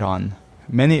Iran.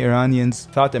 Many Iranians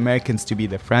thought Americans to be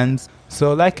their friends.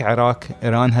 So like Iraq,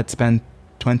 Iran had spent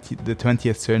the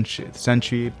 20th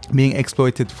century being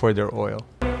exploited for their oil.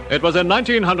 It was in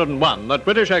 1901 that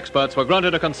British experts were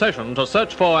granted a concession to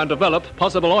search for and develop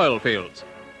possible oil fields.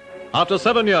 After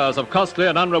 7 years of costly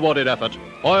and unrewarded effort,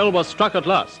 oil was struck at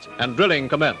last and drilling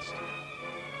commenced.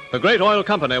 The Great Oil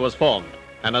Company was formed,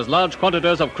 and as large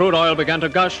quantities of crude oil began to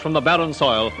gush from the barren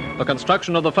soil, the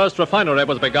construction of the first refinery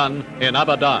was begun in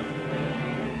Abadan.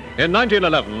 In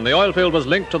 1911, the oil field was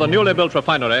linked to the newly built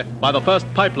refinery by the first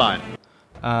pipeline.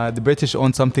 The British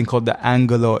owned something called the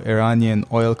Anglo-Iranian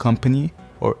Oil Company,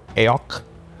 or AOC.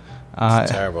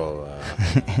 It's a terrible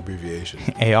abbreviation.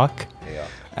 AOC.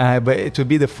 But it would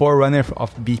be the forerunner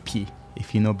of BP,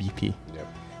 if you know BP.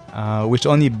 Yep. Which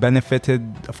only benefited,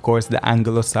 of course, the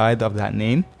Anglo side of that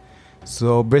name.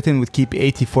 So Britain would keep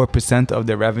 84% of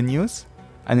the revenues,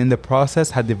 and in the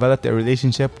process had developed a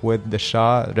relationship with the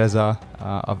Shah Reza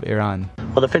of Iran.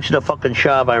 Well, they're fixing the fucking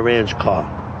Shah of Iran's car.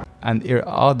 And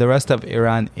all the rest of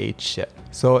Iran ate shit.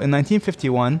 So in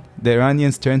 1951, the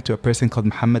Iranians turned to a person called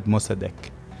Mohammad Mossadegh,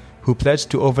 who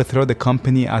pledged to overthrow the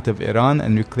company out of Iran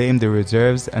and reclaim the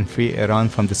reserves and free Iran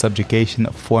from the subjugation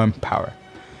of foreign power.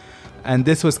 And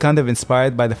this was kind of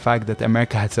inspired by the fact that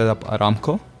America had set up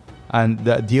Aramco. And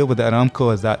the deal with Aramco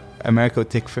was that America would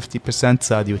take 50%,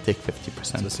 Saudi would take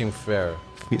 50%. So it seemed fair.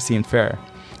 It seemed fair.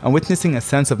 And witnessing a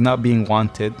sense of not being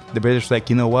wanted, the British were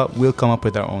like, you know what, we'll come up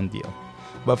with our own deal.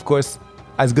 But of course,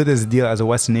 as good as a deal as a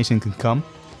Western nation can come,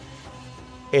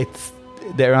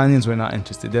 the Iranians were not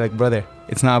interested. They're like, brother,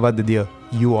 it's not about the deal.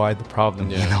 You are the problem.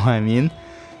 Yeah. You know what I mean?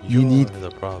 You need the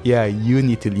problem. Yeah, you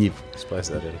need to leave. Spice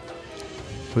that in.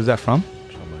 Who's that from?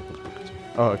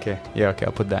 Oh, okay. Yeah, okay,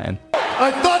 I'll put that in.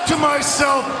 I thought to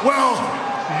myself, well,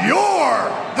 you're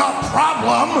the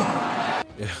problem.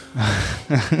 Yeah.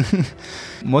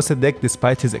 Mossadegh,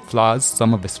 despite his flaws,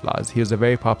 some of his flaws, he was a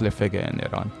very popular figure in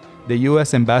Iran. The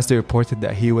U.S. ambassador reported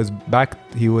that he was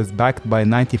backed by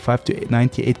 95 to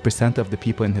 98% of the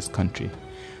people in his country,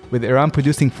 with Iran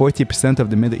producing 40% of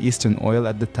the Middle Eastern oil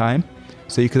at the time.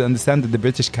 So you could understand that the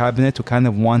British cabinet kind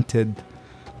of wanted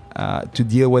to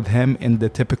deal with him in the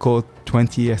typical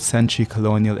 20th century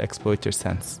colonial exploiter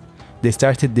sense. They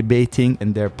started debating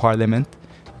in their parliament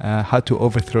how to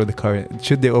overthrow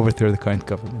should they overthrow the current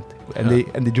government, and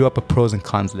they drew up a pros and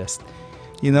cons list.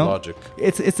 You know, logic.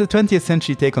 It's the 20th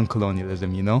century take on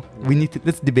colonialism. You know,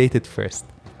 let's debate it first.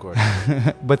 Of course.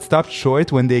 But stopped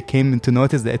short when they came to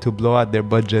notice that it would blow out their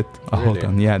budget. Oh, really? Hold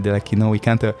on, yeah, they're like, we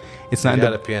can't. It's not. They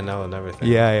had a P&L and everything.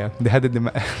 Yeah. They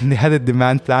had a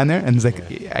demand planner, and it's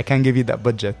like, I can't give you that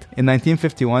budget. In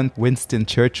 1951, Winston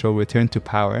Churchill returned to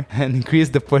power and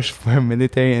increased the push for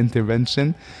military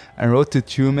intervention, and wrote to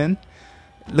Truman.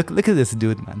 Look at this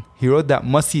dude, man. He wrote that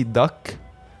Mussy Duck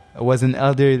was an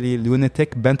elderly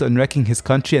lunatic bent on wrecking his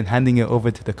country and handing it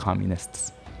over to the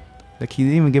communists. Like, he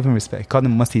didn't even give him respect. He called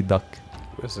him Mussy Duck.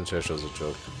 Winston Churchill's a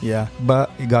joke. Yeah,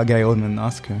 but he got Gary Oldman an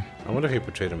Oscar. I wonder if he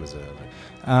portrayed him as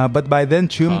a but by then,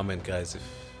 Truman. Comment, guys.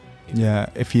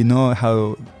 If you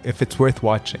know if it's worth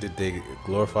watching. Did they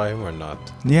glorify him or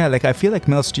not? Yeah, like I feel like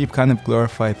Meryl Streep kind of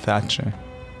glorified Thatcher.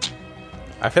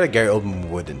 I feel like Gary Oldman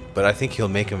wouldn't, but I think he'll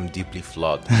make him deeply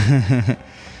flawed.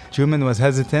 Truman was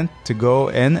hesitant to go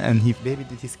in, and baby,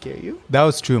 did he scare you? That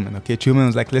was Truman, okay? Truman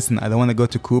was like, listen, I don't want to go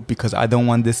to coup because I don't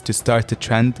want this to start a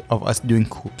trend of us doing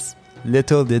coups.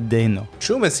 Little did they know.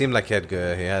 Truman seemed like he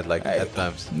had like at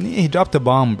times. He dropped a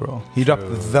bomb, bro. He dropped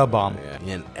the bomb.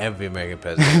 Yeah, and every American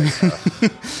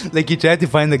president. Like he tried to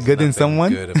find the good in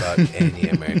someone. Good about any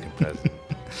American president.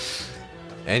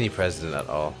 Any president at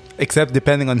all. Except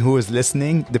depending on who is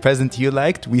listening, the president you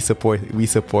liked, we support.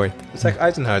 It's like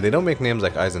Eisenhower. They don't make names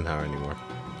like Eisenhower anymore.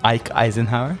 Ike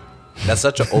Eisenhower? That's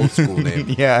such an old school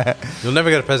name. Yeah. You'll never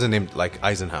get a president named like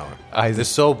Eisenhower. It's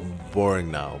so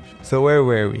boring now. So where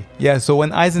were we? Yeah, so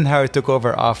when Eisenhower took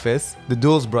over office, the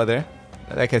Duel's brother,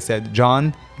 like I said,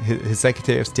 John, his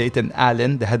Secretary of State, and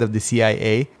Allen, the head of the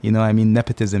CIA,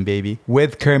 nepotism baby,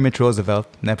 with Kermit Roosevelt,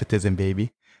 nepotism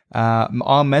baby,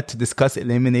 all met to discuss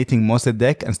eliminating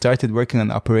Mossadegh and started working on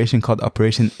an operation called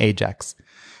Operation Ajax.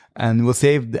 And we'll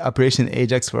save the Operation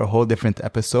Ajax for a whole different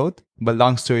episode. But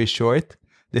long story short,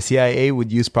 the CIA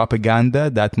would use propaganda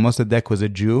that Mossadegh was a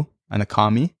Jew and a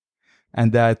commie,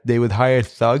 and that they would hire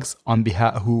thugs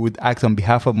who would act on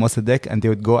behalf of Mossadegh, and they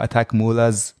would go attack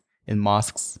mullahs in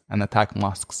mosques and attack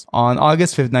mosques. On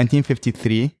August 5th,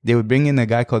 1953, they would bring in a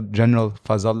guy called General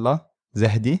Fazlullah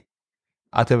Zahdi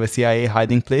out of a CIA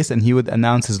hiding place, and he would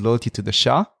announce his loyalty to the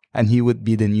Shah, and he would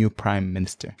be the new prime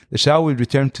minister. The Shah would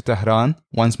return to Tehran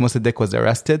once Mossadegh was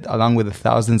arrested, along with the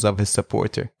thousands of his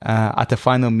supporters, at a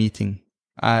final meeting.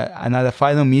 And at a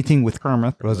final meeting with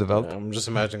Kermit Roosevelt. I'm just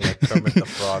imagining like Kermit the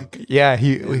Frog. Yeah,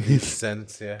 he's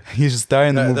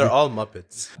starring the movie. They're all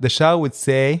Muppets. The Shah would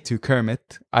say to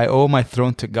Kermit, "I owe my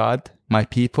throne to God, my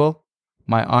people,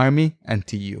 my army, and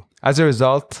to you." As a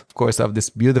result, of course, of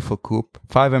this beautiful coup,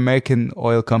 5 American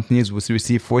oil companies would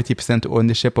receive 40%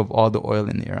 ownership of all the oil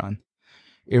in Iran.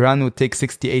 Iran would take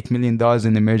 $68 million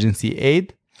in emergency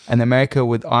aid, and America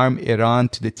would arm Iran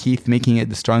to the teeth, making it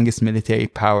the strongest military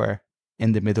power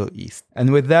in the Middle East.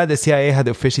 And with that, the CIA had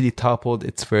officially toppled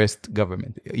its first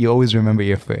government. You always remember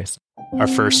your first. Our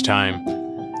first time.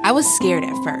 I was scared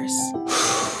at first.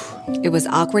 It was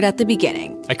awkward at the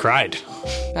beginning. I cried.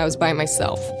 I was by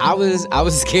myself. I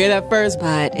was scared at first,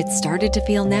 but it started to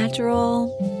feel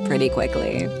natural pretty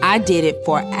quickly. I did it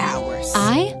for hours.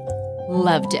 I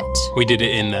loved it. We did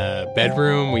it in the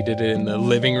bedroom. We did it in the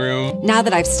living room. Now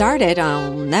that I've started,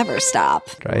 I'll never stop.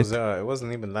 Right? It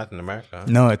wasn't even Latin America. Huh?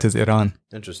 No, it is Iran.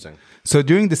 Interesting. So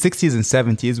during the 60s and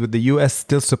 70s, with the US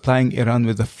still supplying Iran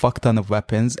with a fuck ton of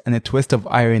weapons, and a twist of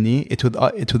irony, it would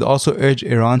also urge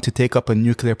Iran to take up a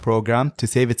nuclear program to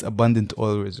save its abundant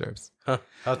oil reserves. Huh.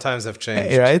 How times have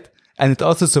changed. Right? And it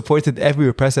also supported every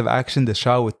repressive action the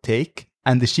Shah would take.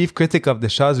 And the chief critic of the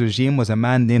Shah's regime was a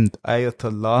man named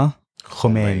Ayatollah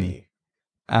Khomeini,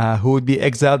 who would be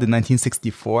exiled in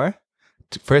 1964,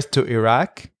 first to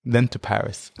Iraq, then to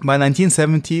Paris. By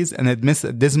 1970s, and amidst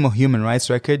a dismal human rights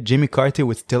record, Jimmy Carter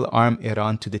would still arm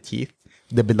Iran to the teeth,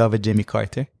 the beloved Jimmy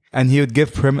Carter. And he would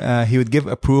give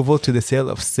approval to the sale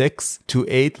of 6 to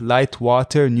 8 light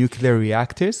water nuclear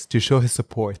reactors to show his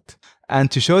support. And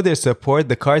to show their support,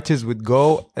 the Carters would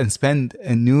go and spend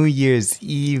a New Year's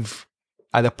Eve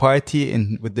at a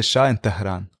party with the Shah in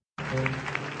Tehran.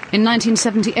 In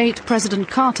 1978, President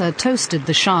Carter toasted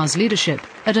the Shah's leadership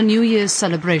at a New Year's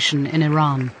celebration in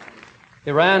Iran.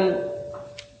 Iran,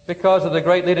 because of the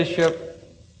great leadership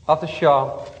of the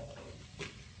Shah,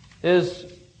 is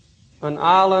an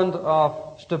island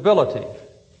of stability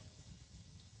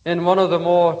in one of the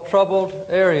more troubled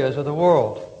areas of the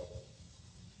world.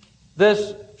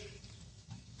 This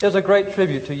is a great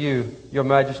tribute to you, Your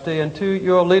Majesty, and to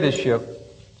your leadership,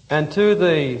 and to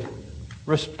the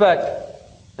respect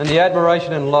and the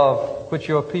admiration and love which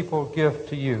your people give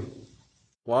to you.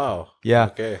 Wow. Yeah.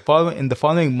 Okay. In the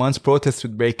following months, protests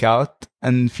would break out,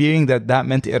 and fearing that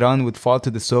meant Iran would fall to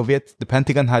the Soviets, the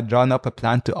Pentagon had drawn up a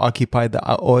plan to occupy the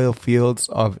oil fields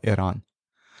of Iran.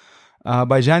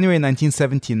 By January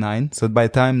 1979, so by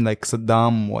the time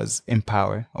Saddam was in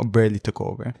power, or barely took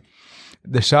over,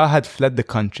 the Shah had fled the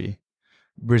country.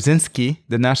 Brzezinski,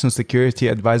 the national security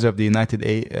advisor of the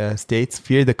United States,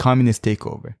 feared the communist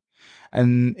takeover.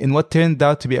 And in what turned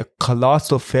out to be a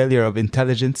colossal failure of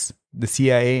intelligence, the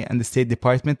CIA and the State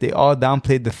Department, they all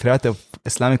downplayed the threat of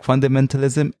Islamic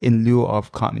fundamentalism in lieu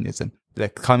of communism.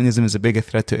 Communism is a bigger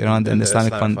threat to Iran than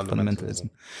Islamic fundamentalism.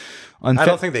 I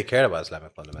don't think they cared about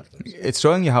Islamic fundamentalism. It's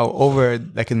showing you how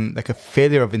a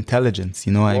failure of intelligence,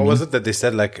 you know what I mean? What was it that they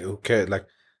said, who cared,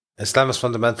 Islamist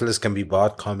fundamentalists can be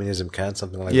bought, communism can't,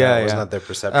 something like that. Wasn't that their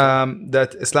perception?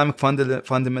 That Islamic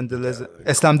fundamentalism,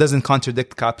 Islam doesn't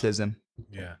contradict capitalism.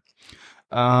 Yeah.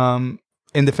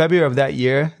 In the February of that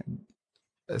year,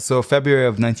 so February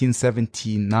of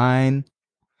 1979,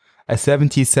 a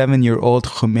 77-year-old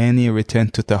Khomeini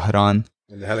returned to Tehran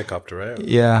In the helicopter, right?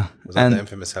 Yeah. Was that the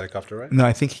infamous helicopter, right? No,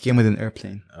 I think he came with an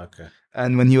airplane. Okay.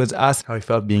 And when he was asked how he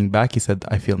felt being back, he said,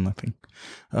 I feel nothing.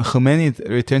 Khomeini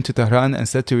returned to Tehran and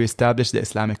set to reestablish the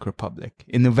Islamic Republic.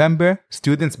 In November,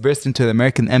 students burst into the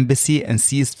American embassy and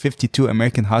seized 52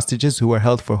 American hostages who were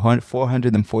held for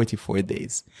 444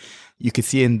 days. You can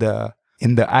see in the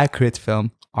accurate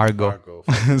film, Argo.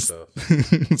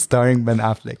 Starring Ben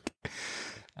Affleck.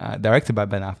 Directed by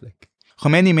Ben Affleck.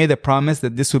 Khomeini made a promise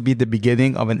that this would be the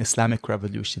beginning of an Islamic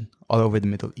revolution all over the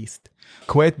Middle East.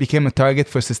 Kuwait became a target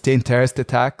for sustained terrorist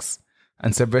attacks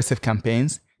and subversive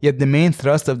campaigns, yet the main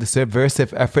thrust of the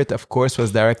subversive effort, of course,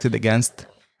 was directed against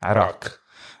Iraq.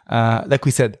 Like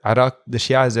we said, the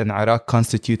Shias in Iraq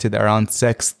constituted around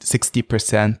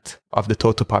 60% of the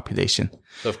total population.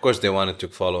 So, of course, they wanted to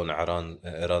follow an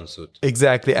Iran suit.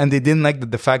 Exactly, and they didn't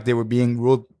like the fact they were being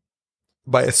ruled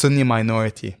by a Sunni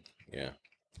minority. Yeah.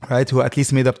 Right, who at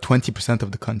least made up 20%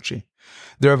 of the country.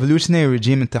 The revolutionary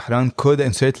regime in Tehran could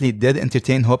and certainly did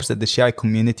entertain hopes that the Shia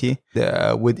community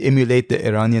would emulate the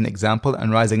Iranian example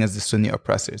and rise against the Sunni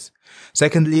oppressors.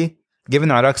 Secondly,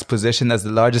 given Iraq's position as the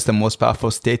largest and most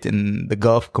powerful state in the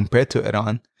Gulf compared to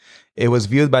Iran, it was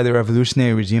viewed by the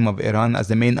revolutionary regime of Iran as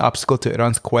the main obstacle to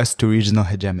Iran's quest to regional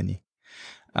hegemony.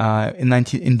 In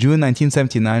June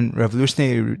 1979,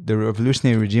 the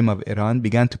revolutionary regime of Iran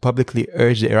began to publicly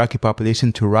urge the Iraqi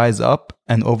population to rise up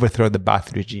and overthrow the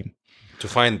Ba'ath regime. To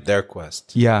find their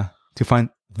quest. Yeah, to find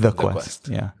the quest.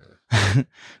 Yeah.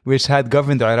 Which had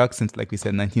governed Iraq since, like we said,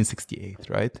 1968,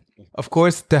 right? Of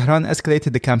course, Tehran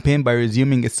escalated the campaign by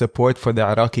resuming its support for the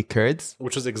Iraqi Kurds.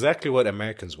 Which was exactly what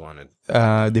Americans wanted.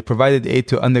 They provided aid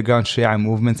to underground Shia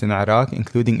movements in Iraq,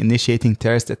 including initiating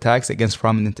terrorist attacks against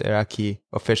prominent Iraqi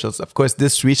officials. Of course,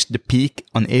 this reached the peak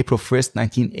on April 1st,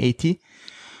 1980,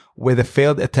 with a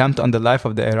failed attempt on the life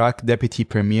of the Iraq deputy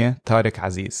premier, Tariq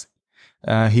Aziz.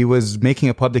 He was making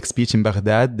a public speech in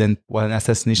Baghdad while an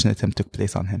assassination attempt took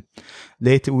place on him.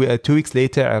 2 weeks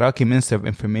later, Iraqi Minister of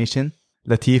Information,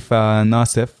 Latif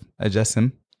Nassif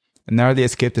Al-Jassim, narrowly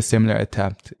escaped a similar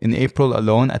attempt. In April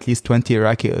alone, at least 20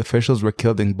 Iraqi officials were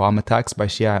killed in bomb attacks by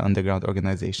Shia underground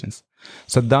organizations.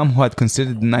 Saddam, who had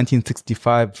considered the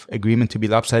 1965 agreement to be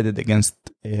lopsided against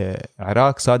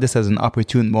Iraq, saw this as an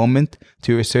opportune moment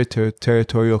to assert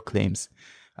territorial claims.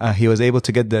 He was able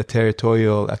to get the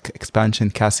territorial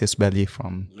expansion casus belli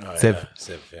from Civ.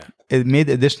 Yeah. It made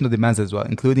additional demands as well,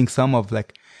 including some of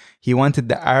he wanted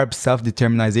the Arab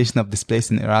self-determination of this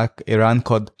place in Iran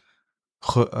called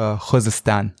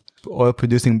Khuzestan,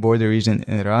 oil-producing border region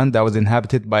in Iran that was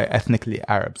inhabited by ethnically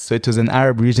Arabs. So it was an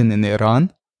Arab region in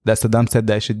Iran that Saddam said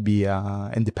that it should be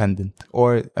independent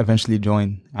or eventually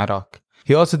join Iraq.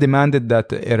 He also demanded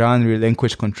that Iran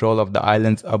relinquish control of the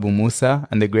islands Abu Musa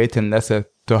and the Great and Lesser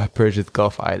Persian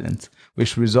Gulf Islands,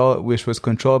 which was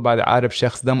controlled by the Arab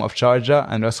Sheikhsdom of Sharjah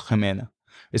and Ras Khimena,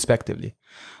 respectively.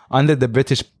 Under the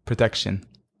British protection,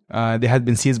 they had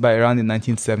been seized by Iran in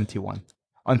 1971.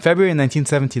 On February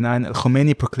 1979,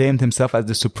 Al-Khomeini proclaimed himself as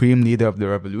the supreme leader of the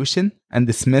revolution and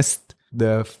dismissed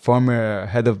the former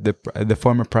head of the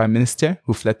former prime minister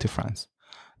who fled to France.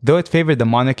 Though it favored the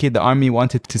monarchy, the army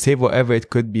wanted to save whatever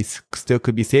it could be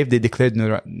saved. They declared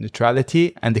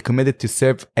neutrality and they committed to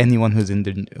serve anyone who's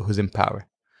in power.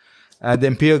 The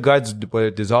imperial guards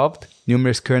were dissolved.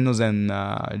 Numerous colonels and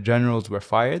generals were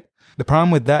fired. The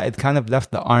problem with that, it kind of left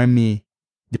the army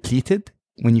depleted.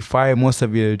 When you fire most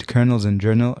of your colonels and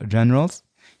generals,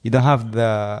 you don't have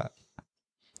the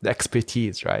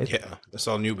expertise, right? Yeah, it's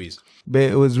all newbies. But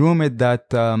it was rumored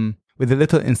that with a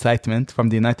little incitement from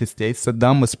the United States,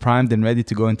 Saddam was primed and ready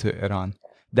to go into Iran,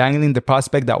 dangling the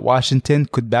prospect that Washington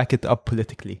could back it up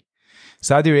politically.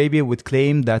 Saudi Arabia would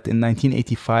claim that in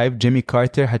 1985, Jimmy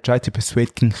Carter had tried to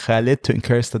persuade King Khalid to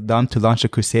encourage Saddam to launch a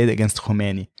crusade against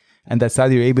Khomeini, and that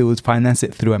Saudi Arabia would finance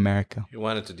it through America. He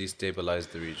wanted to destabilize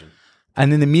the region.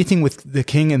 And in a meeting with the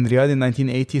king in Riyadh in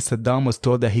 1980, Saddam was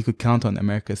told that he could count on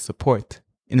America's support.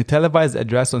 In a televised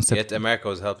address on Yet America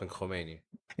was helping Khomeini.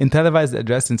 In televised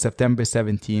address in September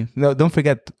 17th, no, don't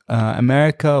forget,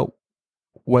 America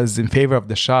was in favor of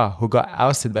the Shah, who got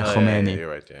ousted by Khomeini. Yeah, you're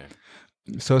right, yeah.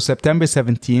 So September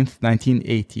 17th,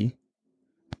 1980,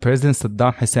 President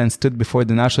Saddam Hussein stood before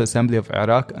the National Assembly of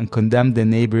Iraq and condemned the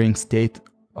neighboring state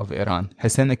of Iran.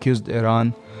 Hussein accused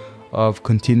Iran of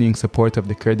continuing support of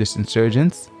the Kurdish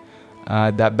insurgents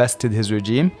that bested his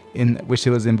regime, in which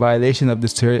it was in violation of the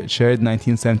shared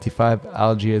 1975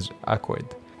 Algiers Accord.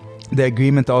 The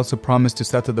agreement also promised to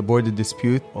settle the border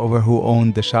dispute over who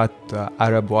owned the Shat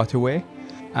Arab waterway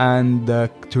and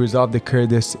to resolve the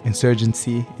Kurdish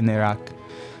insurgency in Iraq.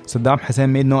 Saddam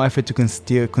Hussein made no effort to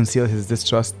conceal his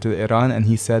distrust to Iran, and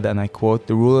he said, and I quote,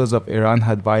 "The rulers of Iran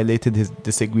had violated his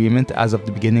disagreement as of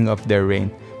the beginning of their reign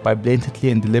by blatantly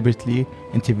and deliberately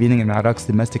intervening in Iraq's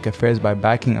domestic affairs by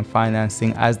backing and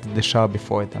financing, as did the Shah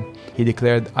before them." He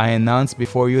declared, "I announce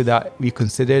before you that we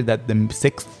consider that the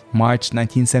 6th March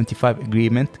 1975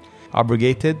 agreement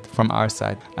abrogated from our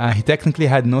side." He technically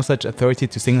had no such authority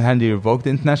to single-handedly revoke the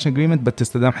international agreement, but to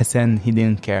Saddam Hussein, he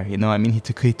didn't care. You know, I mean,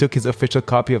 he took his official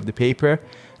copy of the paper.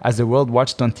 As the world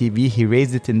watched on TV, he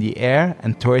raised it in the air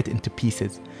and tore it into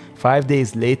pieces. 5 days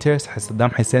later,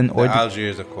 Saddam Hussein ordered... The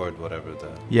Algiers Accord, whatever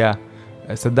that... Yeah.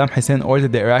 Saddam Hussein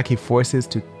ordered the Iraqi forces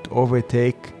to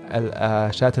overtake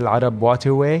Shat al-Arab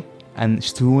waterway, and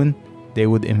soon they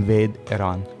would invade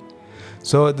Iran.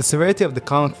 So the severity of the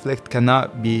conflict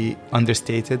cannot be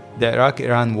understated. The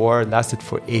Iraq-Iran war lasted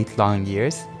for 8 long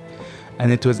years, and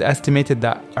it was estimated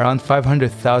that around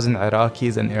 500,000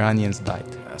 Iraqis and Iranians died.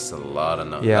 That's a lot of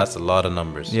numbers. Yeah. That's a lot of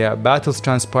numbers. Yeah, battles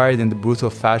transpired in the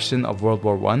brutal fashion of World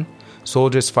War I.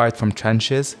 Soldiers fired from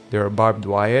trenches, there were barbed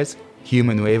wires,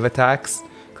 human wave attacks,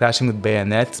 clashing with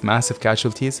bayonets, massive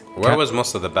casualties. Where was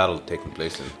most of the battle taking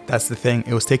place in? That's the thing.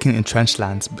 It was taken in trench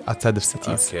lands outside of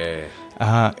cities. Okay.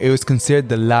 It was considered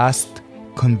the last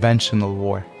conventional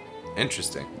war.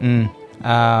 Interesting.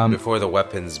 Before the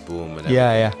weapons boom and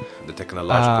the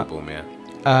technological boom,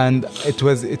 And it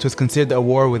was considered a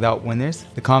war without winners.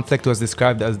 The conflict was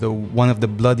described as one of the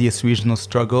bloodiest regional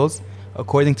struggles.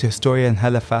 According to historian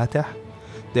Hala Fateh,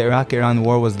 the Iraq-Iran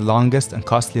war was the longest and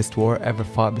costliest war ever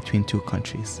fought between two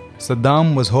countries.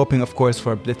 Saddam was hoping, of course,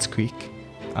 for a blitzkrieg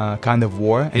kind of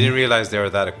war. He didn't realize they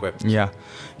were that equipped. Yeah.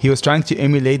 He was trying to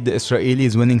emulate the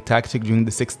Israelis' winning tactic during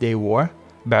the Six-Day War.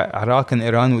 But Iraq and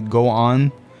Iran would go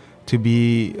on to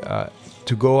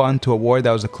a war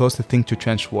that was the closest thing to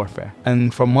trench warfare.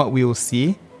 And from what we will see,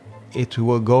 it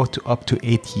will go up to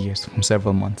 8 years from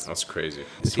several months. That's crazy.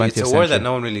 It's a war that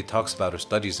no one really talks about or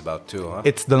studies about too, huh?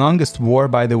 It's the longest war,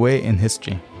 by the way, in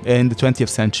history, in the 20th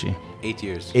century. 8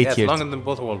 years. 8 years. It's longer than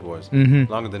both world wars.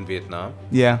 Mm-hmm. Longer than Vietnam.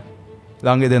 Yeah.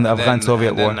 Longer than the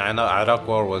Afghan-Soviet war. I know Iraq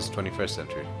war was 21st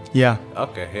century. Yeah.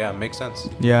 Okay, yeah, makes sense.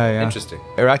 Yeah. Interesting.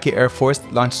 Iraqi Air Force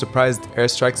launched surprise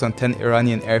airstrikes on 10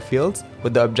 Iranian airfields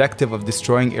with the objective of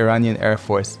destroying Iranian Air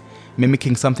Force,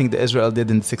 mimicking something that Israel did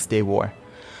in the Six-Day War.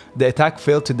 The attack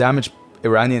failed to damage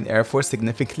Iranian Air Force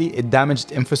significantly. It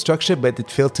damaged infrastructure, but it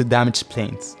failed to damage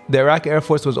planes. The Iraq Air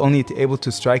Force was only able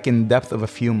to strike in depth of a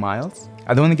few miles.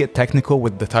 I don't want to get technical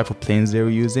with the type of planes they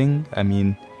were using. I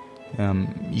mean,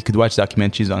 you could watch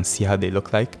documentaries on see how they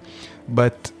look like.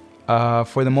 But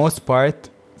for the most part,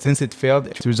 since it failed,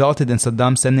 it resulted in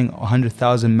Saddam sending a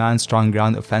 100,000-man strong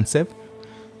ground offensive,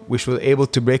 which was able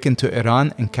to break into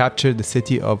Iran and capture the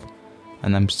city of,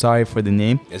 and I'm sorry for the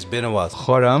name. It's been a while.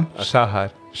 Khorram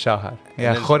Shahar.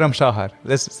 Yeah, Khorram Shahar.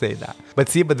 Let's say that. But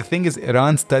the thing is,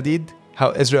 Iran studied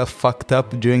how Israel fucked up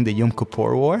during the Yom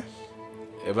Kippur War.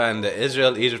 Man, the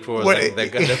Israel-Egypt war was like they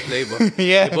got the playbook.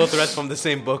 Yeah. They both read from the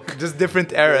same book. Just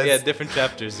different eras. Yeah, different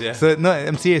chapters, yeah. So, no,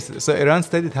 I'm serious. So, Iran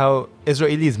studied how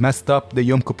Israelis messed up the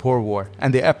Yom Kippur war.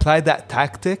 And they applied that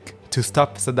tactic to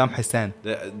stop Saddam Hussein.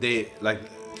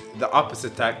 The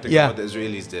opposite tactic of what the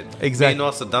Israelis did. Exactly.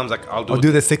 Meanwhile, Saddam's like, I'll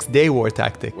do the Six-Day War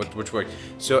tactic. Which worked.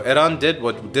 So Iran did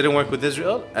what didn't work with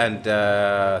Israel, and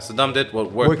Saddam did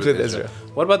what worked with Israel.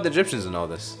 What about the Egyptians and all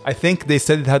this? I think they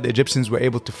studied how the Egyptians were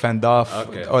able to fend off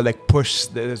or push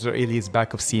the Israelis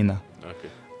back of Sina. Okay.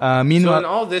 Meanwhile, so in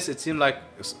all this, it seemed like...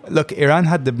 Look, Iran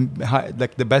had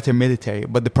the better military,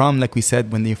 but the problem, like we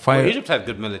said, when you fire... Egypt had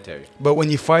good military. But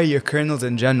when you fire your colonels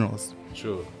and generals...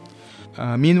 True.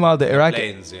 Meanwhile, the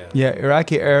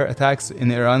Iraqi air attacks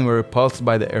in Iran were repulsed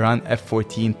by the Iran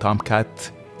F-14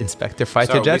 Tomcat Inspector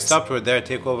fighter jets. We stopped right there,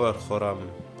 take over Khorram.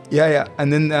 Yeah,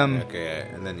 and then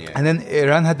and then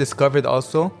Iran had discovered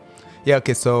also.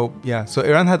 So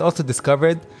Iran had also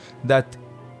discovered that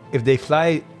if they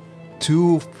fly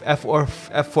two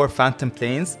F-4 Phantom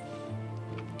planes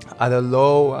at a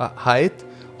low height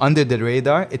under the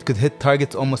radar, it could hit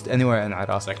targets almost anywhere in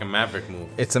Iraq. It's like a Maverick move.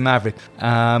 It's a Maverick.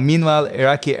 Meanwhile,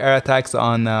 Iraqi air attacks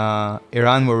on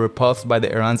Iran were repulsed by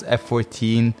the Iran's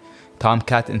F-14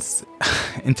 Tomcat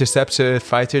interceptor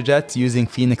fighter jets using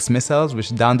Phoenix missiles,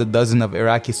 which downed a dozen of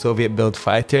Iraqi Soviet-built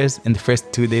fighters in the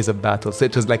first 2 days of battle. So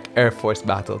it was like Air Force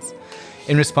battles.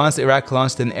 In response, Iraq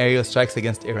launched an aerial strikes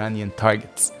against Iranian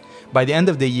targets. By the end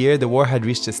of the year, the war had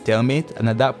reached a stalemate, and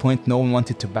at that point, no one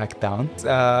wanted to back down.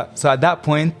 So at that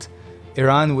point,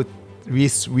 Iran would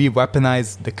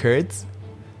re-weaponize the Kurds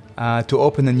to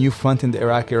open a new front in the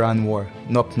Iraq-Iran war,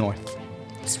 up north.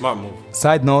 Smart move.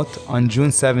 Side note, on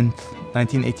June 7th,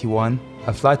 1981,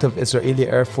 a flight of Israeli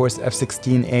Air Force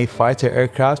F-16A fighter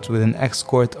aircraft with an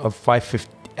escort of 5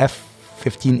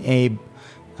 F-15A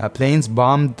planes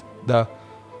bombed the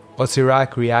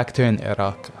Osirak reactor in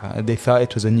Iraq. They thought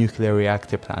it was a nuclear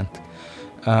reactor plant.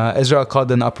 Israel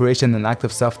called an operation an act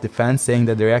of self-defense, saying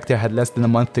that the reactor had less than a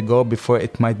month to go before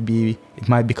it might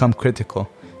become critical,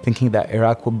 thinking that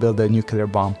Iraq would build a nuclear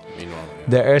bomb.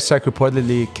 The airstrike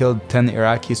reportedly killed 10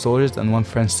 Iraqi soldiers and 1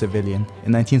 French civilian.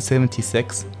 In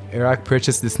 1976, Iraq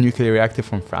purchased this nuclear reactor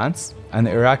from France, and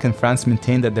Iraq and France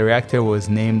maintained that the reactor that was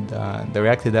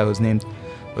named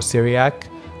Osirak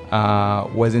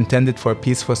was intended for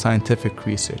peaceful scientific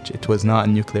research. It was not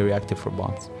a nuclear reactor for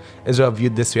bombs. Israel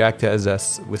viewed this reactor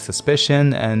with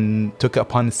suspicion and took it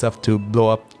upon itself to blow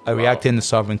up a reactor in a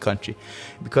sovereign country.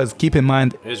 Because keep in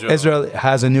mind, Israel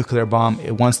has a nuclear bomb.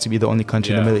 It wants to be the only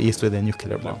country in the Middle East with a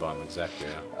nuclear bomb. Exactly,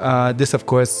 this, of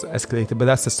course, escalated, but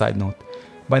that's a side note.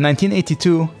 By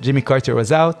 1982, Jimmy Carter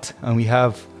was out, and we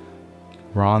have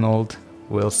Ronald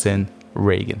Wilson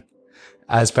Reagan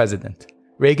as president.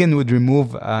 Reagan would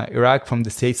remove Iraq from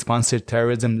the state-sponsored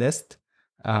terrorism list,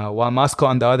 while Moscow,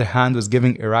 on the other hand, was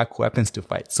giving Iraq weapons to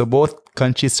fight. So both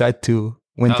countries tried to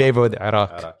win favor with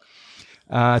Iraq.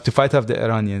 To fight off the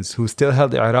Iranians, who still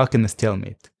held Iraq in a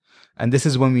stalemate. And this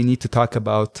is when we need to talk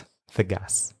about the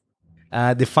gas.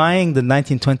 Defying the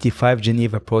 1925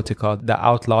 Geneva Protocol that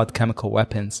outlawed chemical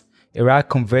weapons, Iraq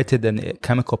converted a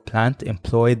chemical plant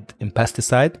employed in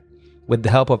pesticide with the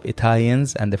help of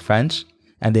Italians and the French,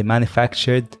 and they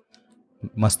manufactured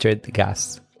mustard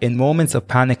gas. In moments of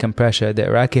panic and pressure, the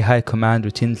Iraqi High Command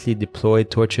routinely deployed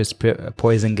torturous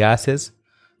poison gases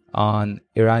on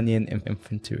Iranian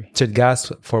infantry. Mustard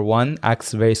gas, for one,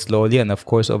 acts very slowly, and of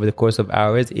course, over the course of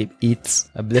hours, it eats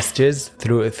blisters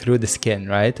through the skin,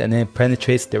 right? And then it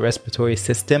penetrates the respiratory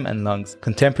system and lungs.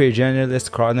 Contemporary journalists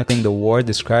chronicling the war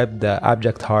described the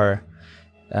abject horror.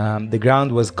 The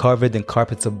ground was covered in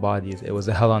carpets of bodies. It was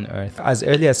a hell on earth. As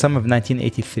early as summer of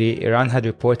 1983, Iran had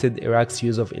reported Iraq's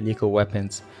use of illegal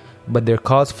weapons, but their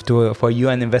calls for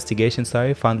UN investigation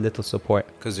found little support.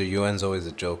 Because the UN's always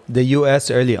a joke. The US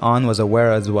early on was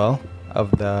aware as well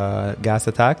of the gas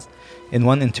attacks. In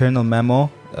one internal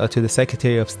memo to the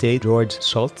Secretary of State, George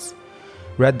Shultz,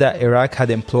 read that Iraq had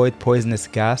employed poisonous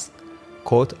gas,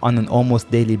 quote, on an almost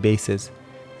daily basis.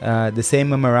 The same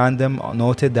memorandum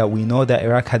noted that we know that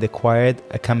Iraq had acquired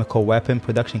a chemical weapon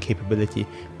production capability,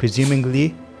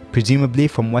 presumably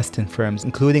from Western firms,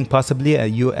 including possibly a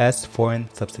U.S. foreign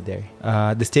subsidiary.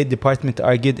 The State Department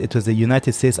argued it was the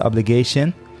United States'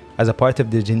 obligation, as a part of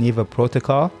the Geneva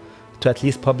Protocol, to at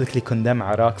least publicly condemn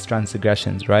Iraq's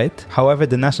transgressions, right? However,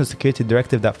 the National Security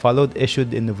Directive that followed,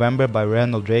 issued in November by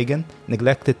Ronald Reagan,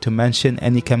 neglected to mention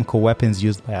any chemical weapons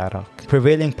used by Iraq.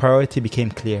 Prevailing priority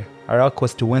became clear. Iraq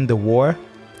was to win the war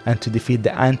and to defeat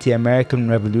the anti-American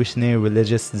revolutionary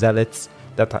religious zealots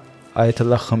that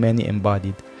Ayatollah Khomeini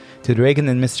embodied. To the Reagan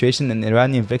administration, an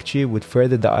Iranian victory would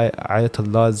further the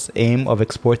Ayatollah's aim of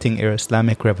exporting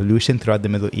Islamic revolution throughout the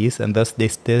Middle East, and thus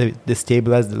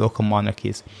destabilize the local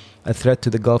monarchies, a threat to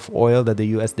the Gulf oil that the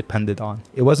US depended on.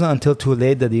 It wasn't until too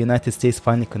late that the United States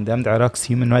finally condemned Iraq's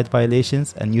human rights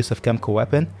violations and use of chemical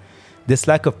weapon. This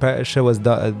lack of pressure was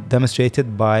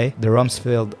demonstrated by the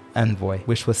Rumsfeld envoy,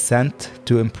 which was sent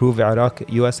to improve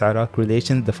US-Iraq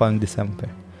relations the following December.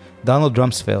 Donald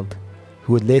Rumsfeld,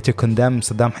 who would later condemn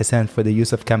Saddam Hussein for the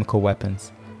use of chemical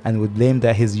weapons and would blame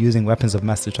that he's using weapons of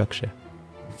mass destruction,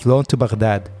 flown to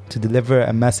Baghdad to deliver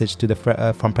a message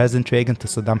from President Reagan to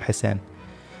Saddam Hussein.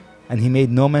 And he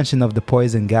made no mention of the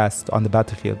poison gas on the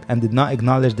battlefield and did not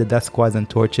acknowledge the death squads and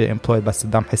torture employed by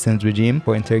Saddam Hussein's regime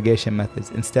for interrogation methods.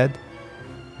 Instead,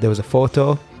 there was a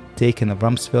photo taken of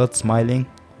Rumsfeld smiling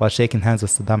while shaking hands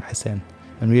with Saddam Hussein,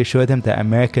 and reassured him that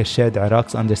America shared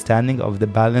Iraq's understanding of the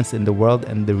balance in the world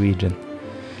and the region.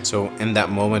 So in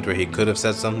that moment where he could have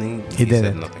said something, he didn't.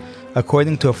 Said nothing.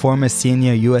 According to a former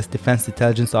senior U.S. Defense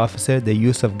Intelligence officer, the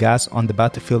use of gas on the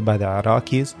battlefield by the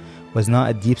Iraqis was not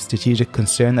a deep strategic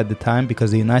concern at the time because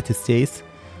the United States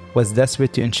was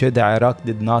desperate to ensure that Iraq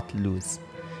did not lose.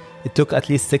 It took at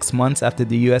least 6 months after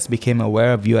the US became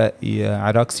aware of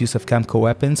Iraq's use of chemical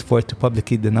weapons for it to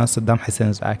publicly denounce Saddam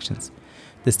Hussein's actions.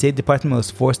 The State Department was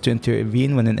forced to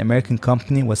intervene when an American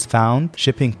company was found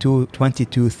shipping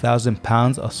 22,000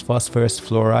 pounds of phosphorus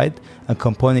fluoride, a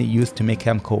component used to make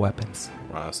chemical weapons.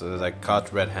 Wow, so they're like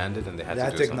caught red-handed and they had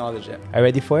to acknowledge it. Are you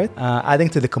ready for it? Adding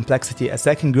to the complexity, a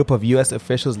second group of U.S.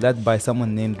 officials led by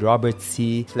someone named Robert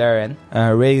C. Flaren,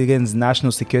 Reagan's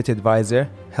national security advisor,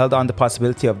 held on the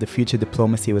possibility of the future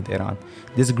diplomacy with Iran.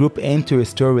 This group aimed to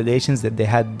restore relations that they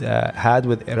had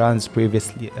with Iran's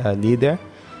previous leader,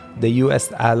 the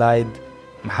U.S. allied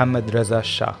Mohammad Reza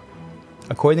Shah.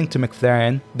 According to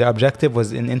McLaren, the objective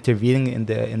was in intervening in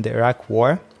the Iraq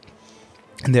War.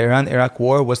 And the Iran-Iraq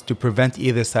War was to prevent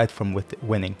either side from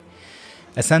winning.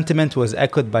 A sentiment was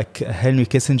echoed by Henry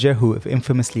Kissinger, who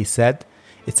infamously said,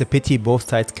 "It's a pity both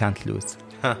sides can't lose."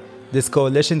 Huh. This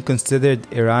coalition considered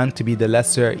Iran to be the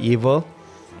lesser evil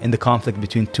in the conflict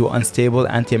between two unstable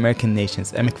anti-American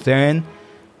nations, and McLaren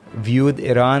viewed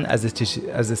Iran as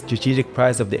a strategic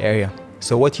prize of the area.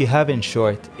 So what you have in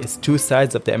short is two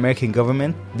sides of the American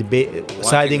government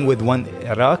siding with one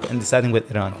Iraq and deciding with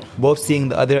Iran, both seeing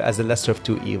the other as the lesser of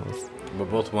two evils. We're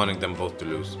both wanting them both to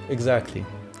lose. Exactly.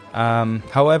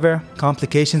 However,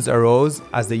 complications arose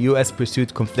as the U.S.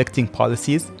 pursued conflicting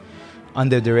policies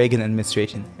under the Reagan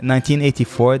administration. In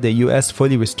 1984, the U.S.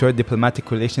 fully restored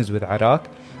diplomatic relations with Iraq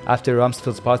after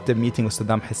Rumsfeld's positive meeting with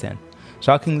Saddam Hussein.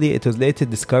 Shockingly, it was later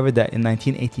discovered that in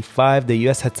 1985, the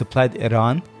U.S. had supplied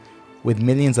Iran with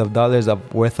millions of dollars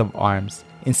worth of arms.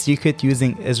 In secret,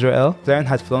 using Israel, McLaren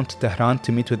had flown to Tehran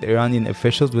to meet with Iranian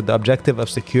officials with the objective of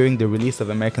securing the release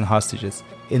of American hostages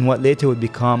in what later would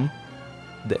become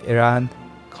the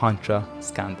Iran-Contra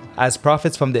scandal. As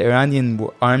profits from the Iranian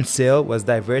arms sale was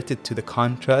diverted to the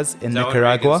Contras in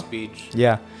Nicaragua.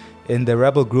 In the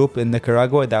rebel group in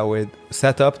Nicaragua that were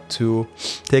set up to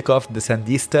take off the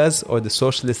Sandistas or the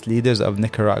socialist leaders of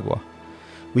Nicaragua.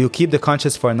 We will keep the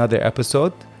Contras for another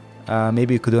episode.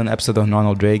 Maybe we could do an episode on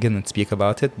Ronald Reagan and speak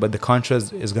about it, but the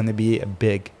Contras is going to be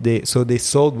big. They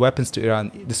sold weapons to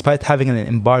Iran. Despite having an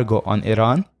embargo on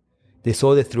Iran, they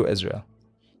sold it through Israel.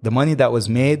 The money that was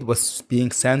made was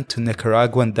being sent to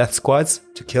Nicaraguan death squads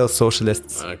to kill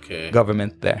socialist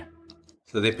government there.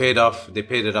 So they paid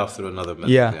it off through another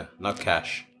method. Yeah. Not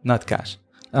cash. Not cash.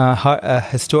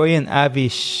 Historian Avi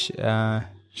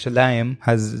Shalayim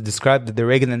has described that the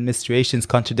Reagan administration's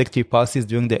contradictory policies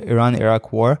during the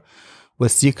Iran-Iraq War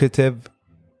was secretive,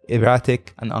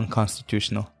 erratic, and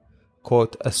unconstitutional.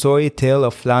 Quote, "A sorry tale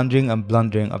of floundering and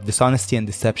blundering, of dishonesty and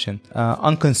deception.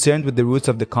 Unconcerned with the roots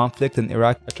of the conflict and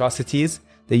Iraq atrocities,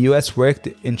 the U.S. worked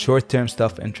in short-term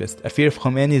self-interest. A fear of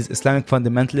Khomeini's Islamic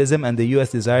fundamentalism and the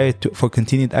U.S. desire for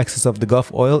continued access of the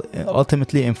Gulf oil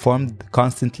ultimately informed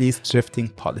constantly shifting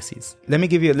policies." Let me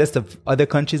give you a list of other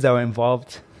countries that were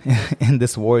involved in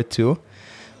this war too.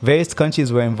 Various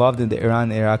countries were involved in the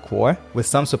Iran-Iraq war, with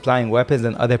some supplying weapons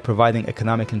and others providing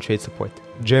economic and trade support.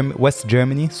 West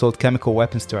Germany sold chemical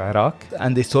weapons to Iraq,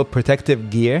 and they sold protective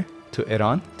gear to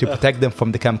Iran to protect them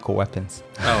from the chemical weapons.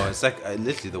 Oh, it's like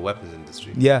literally the weapons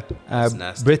industry. Yeah.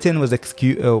 Britain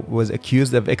was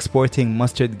accused of exporting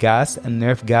mustard gas and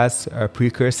nerve gas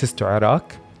precursors to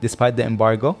Iraq, despite the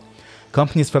embargo.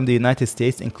 Companies from the United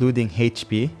States, including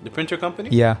HP. The printer company?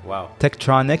 Yeah. Wow.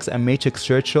 Tektronix and Matrix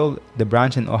Churchill, the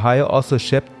branch in Ohio, also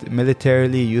shipped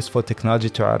militarily useful technology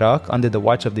to Iraq under the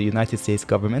watch of the United States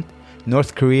government.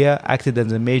 North Korea acted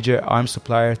as a major arms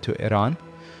supplier to Iran.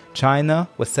 China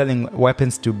was selling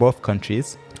weapons to both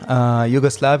countries.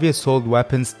 Yugoslavia sold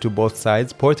weapons to both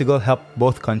sides. Portugal helped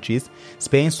both countries.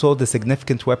 Spain sold the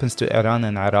significant weapons to Iran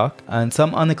and Iraq. And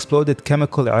some unexploded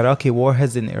chemical Iraqi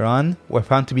warheads in Iran were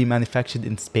found to be manufactured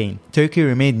in Spain. Turkey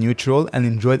remained neutral and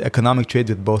enjoyed economic trade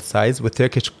with both sides, with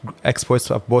Turkish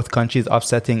exports of both countries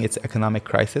offsetting its economic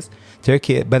crisis.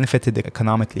 Turkey benefited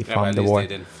economically from the war. They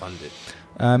didn't fund it.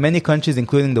 Many countries,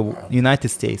 including the United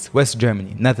States, West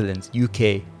Germany, Netherlands,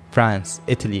 UK, France,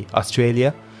 Italy,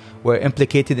 Australia, were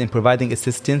implicated in providing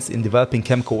assistance in developing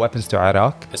chemical weapons to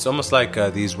Iraq. It's almost like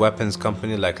these weapons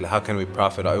companies, like how can we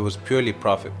profit? It was purely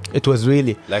profit. It was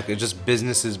really. Like it's just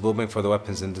businesses booming for the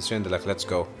weapons industry and they're like, let's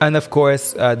go. And of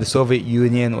course, the Soviet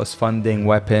Union was funding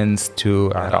weapons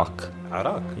to Iraq.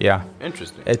 Iraq? Yeah.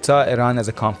 Interesting. It saw Iran as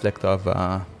a conflict of...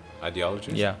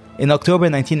 ideologies? Yeah. In October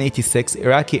 1986,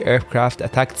 Iraqi aircraft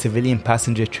attacked civilian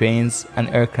passenger trains and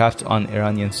aircraft on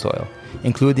Iranian soil,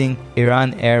 including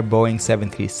Iran Air Boeing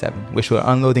 737, which were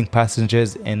unloading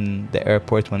passengers in the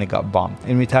airport when it got bombed,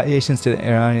 in retaliation to the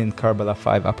Iranian Karbala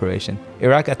 5 operation.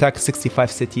 Iraq attacked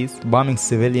 65 cities, bombing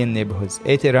civilian neighborhoods.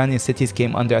 8 Iranian cities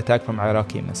came under attack from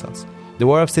Iraqi missiles. The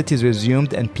War of Cities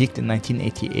resumed and peaked in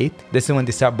 1988. This is when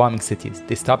they start bombing cities.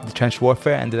 They stopped the trench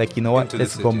warfare and they're like, you know what,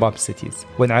 let's go bomb cities.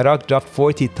 When Iraq dropped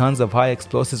 40 tons of high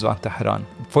explosives on Tehran.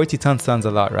 40 tons sounds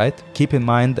a lot, right? Keep in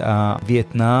mind,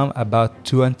 Vietnam, about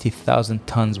 20,000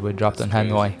 tons were dropped on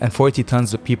Hanoi. And 40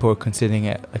 tons of people were considering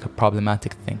it like a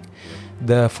problematic thing.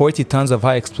 The 40 tons of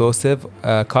high explosive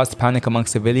caused panic among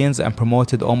civilians and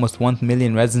promoted almost 1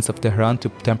 million residents of Tehran to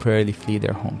temporarily flee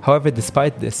their home. However,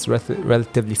 despite this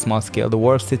relatively small scale, the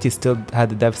War of Cities still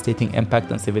had a devastating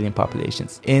impact on civilian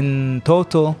populations. In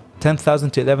total,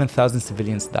 10,000 to 11,000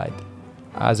 civilians died.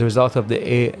 as a result of the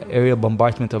aerial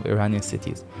bombardment of Iranian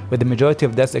cities, with the majority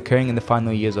of deaths occurring in the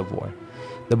final years of war.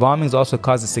 The bombings also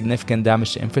caused significant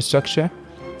damage to infrastructure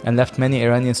and left many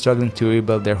Iranians struggling to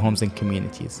rebuild their homes and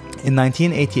communities. In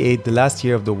 1988, the last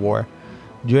year of the war,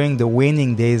 during the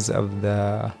waning days of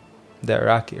the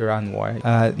Iraq-Iran war,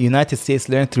 the United States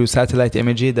learned through satellite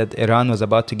imagery that Iran was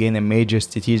about to gain a major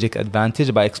strategic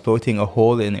advantage by exploiting a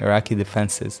hole in Iraqi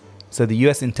defenses. So the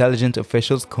US intelligence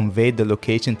officials conveyed the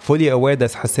location, fully aware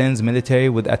that Hussein's military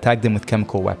would attack them with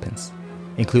chemical weapons,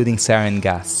 including sarin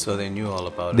gas. So they knew all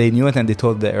about it. They knew it, and they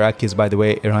told the Iraqis, by the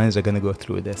way, Iranians are going to go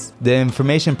through this. The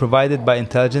information provided by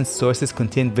intelligence sources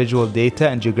contained visual data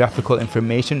and geographical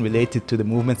information related to the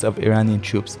movements of Iranian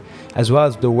troops, as well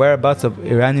as the whereabouts of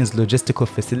Iranians' logistical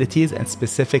facilities and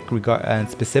specifics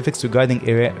regarding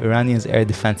Iranians' air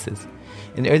defenses.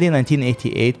 In early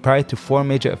 1988, prior to 4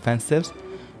 major offensives,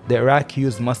 the Iraq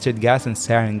used mustard gas and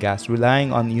sarin gas,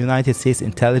 relying on United States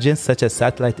intelligence such as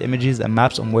satellite images and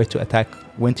maps on where to attack,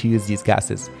 when to use these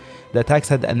gases. The attacks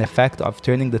had an effect of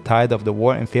turning the tide of the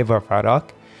war in favor of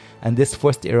Iraq, and this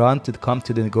forced Iran to come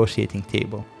to the negotiating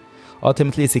table,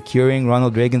 ultimately securing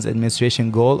Ronald Reagan's administration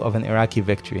goal of an Iraqi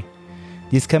victory.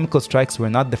 These chemical strikes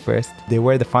were not the first, they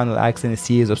were the final acts in a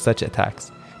series of such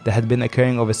attacks that had been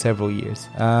occurring over several years.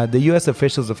 The US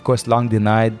officials, of course, long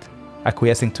denied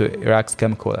acquiescing to Iraq's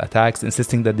chemical attacks,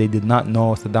 insisting that they did not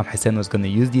know Saddam Hussein was going to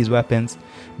use these weapons.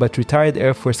 But retired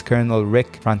Air Force Colonel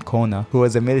Rick Francona, who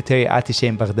was a military attaché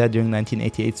in Baghdad during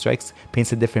 1988 strikes,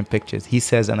 paints a different picture. He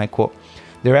says, and I quote,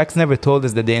 "The Iraqis never told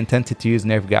us that they intended to use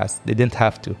nerve gas. They didn't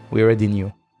have to. We already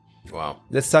knew." Wow.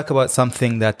 Let's talk about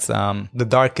something that's the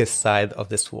darkest side of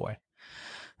this war.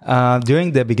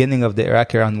 During the beginning of the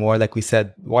Iraq-Iran war, like we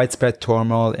said, widespread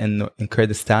turmoil in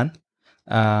Kurdistan,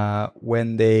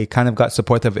 when they kind of got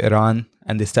support of Iran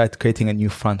and they started creating a new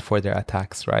front for their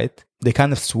attacks, right? They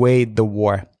kind of swayed the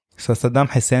war. So Saddam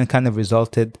Hussein kind of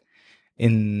resulted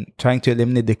in trying to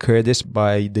eliminate the Kurdish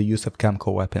by the use of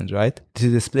chemical weapons, right? To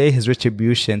display his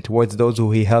retribution towards those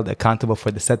who he held accountable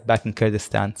for the setback in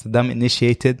Kurdistan, Saddam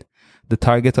initiated the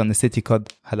target on a city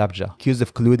called Halabja, accused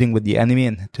of colluding with the enemy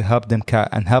and to help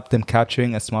them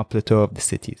capturing a small plateau of the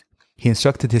city. He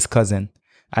instructed his cousin,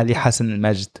 Ali Hassan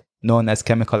al-Majd, known as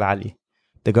Chemical Ali,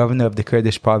 the governor of the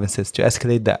Kurdish provinces, to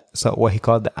escalate what he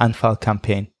called the Anfal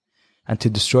campaign and to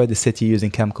destroy the city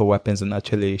using chemical weapons and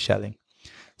artillery shelling.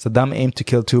 Saddam aimed to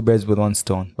kill 2 birds with 1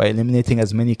 stone by eliminating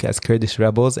as many Kurdish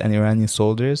rebels and Iranian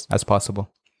soldiers as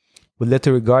possible, with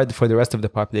little regard for the rest of the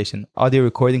population. Audio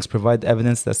recordings provide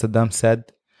evidence that Saddam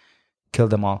said, "Kill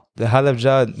them all." The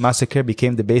Halabja massacre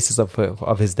became the basis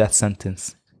of his death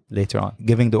sentence later on,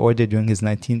 giving the order during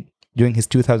his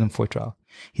 2004 trial.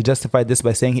 He justified this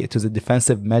by saying it was a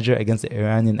defensive measure against the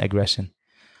Iranian aggression.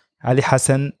 Ali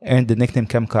Hassan earned the nickname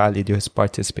Chemical Ali due to his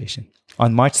participation.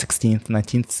 On March 16,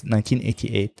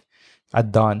 1988,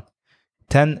 at dawn,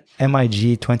 10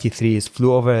 MiG-23s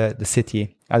flew over the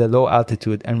city at a low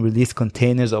altitude and released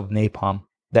containers of napalm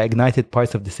that ignited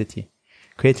parts of the city,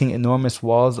 creating enormous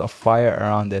walls of fire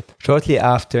around it. Shortly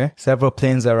after, several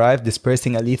planes arrived,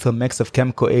 dispersing a lethal mix of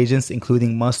chemical agents,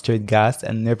 including mustard gas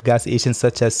and nerve gas agents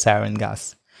such as sarin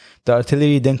gas. The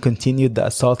artillery then continued the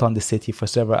assault on the city for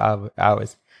several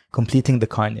hours, completing the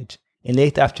carnage. In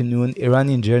late afternoon,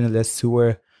 Iranian journalists who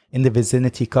were in the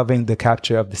vicinity covering the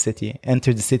capture of the city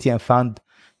entered the city and found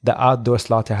the outdoor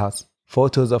slaughterhouse.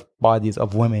 Photos of bodies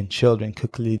of women, children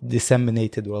quickly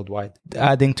disseminated worldwide,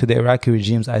 adding to the Iraqi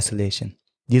regime's isolation.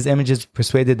 These images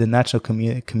persuaded the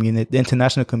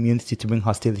international community to bring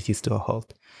hostilities to a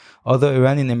halt. Although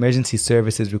Iranian emergency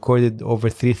services recorded over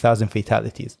 3,000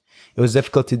 fatalities, it was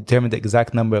difficult to determine the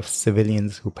exact number of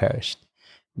civilians who perished.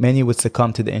 Many would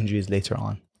succumb to the injuries later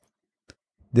on.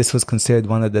 This was considered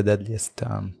one of the deadliest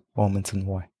moments in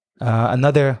war.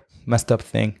 Another messed up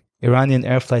thing, Iranian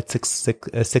Air Flight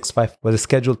 665 was a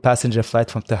scheduled passenger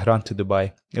flight from Tehran to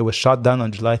Dubai. It was shot down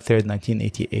on July 3,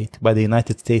 1988 by the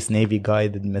United States Navy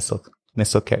guided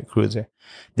missile cruiser,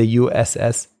 the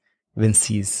USS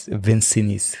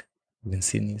Vincennes,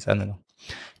 I don't know.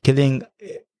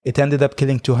 It ended up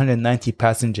killing 290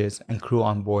 passengers and crew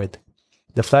on board.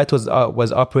 The flight was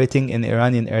operating in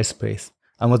Iranian airspace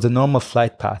and was a normal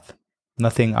flight path,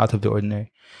 nothing out of the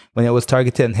ordinary, when it was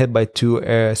targeted and hit by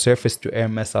 2 surface-to-air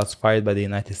missiles fired by the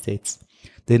United States.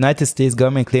 The United States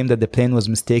government claimed that the plane was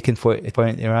mistaken for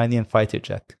an Iranian fighter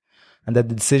jet, and that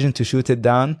the decision to shoot it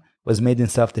down was made in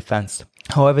self-defense.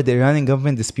 However, the Iranian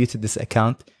government disputed this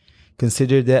account,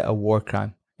 considered it a war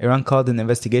crime. Iran called an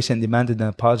investigation and demanded an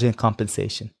apology and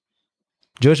compensation.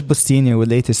 George Bush Sr. would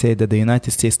later say that the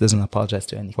United States doesn't apologize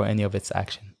for any of its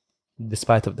action.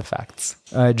 despite of the facts.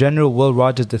 General Will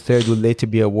Rogers III would later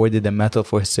be awarded a medal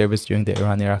for his service during the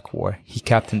Iran-Iraq War. He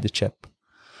captained the ship.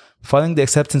 Following the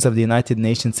acceptance of the United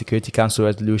Nations Security Council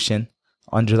resolution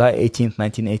on July 18,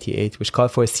 1988, which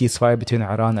called for a ceasefire between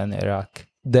Iran and Iraq,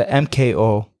 the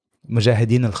MKO,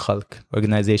 Mujahideen al-Khalq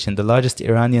organization, the largest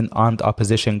Iranian armed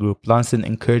opposition group, launched an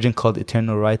incursion called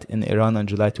Eternal Right in Iran on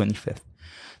July 25th.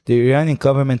 The Iranian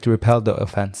government repelled the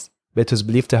offense, but it was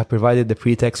believed to have provided the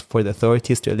pretext for the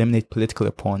authorities to eliminate political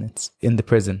opponents in the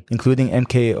prison, including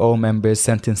MKO members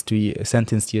sentenced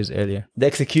years earlier. The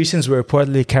executions were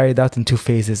reportedly carried out in two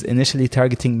phases, initially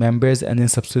targeting members and then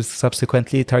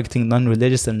subsequently targeting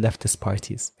non-religious and leftist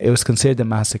parties. It was considered a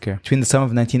massacre. Between the summer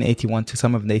of 1981 to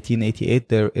summer of 1988,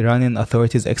 the Iranian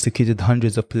authorities executed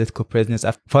hundreds of political prisoners.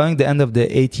 Following the end of the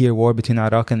 8-year war between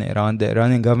Iraq and Iran, the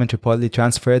Iranian government reportedly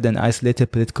transferred and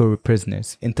isolated political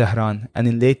prisoners in Tehran, and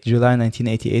in late July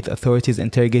 1988, authorities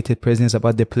interrogated prisoners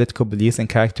about their political beliefs and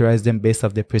characterized them based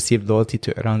off their perceived loyalty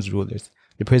to Iran's rulers.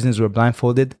 The prisoners were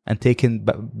blindfolded and taken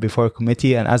before a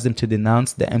committee and asked them to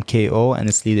denounce the MKO and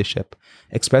its leadership,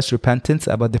 express repentance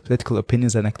about their political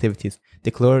opinions and activities,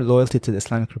 declare loyalty to the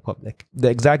Islamic Republic.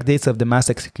 The exact dates of the mass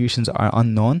executions are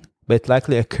unknown, but it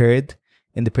likely occurred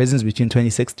in the prisons between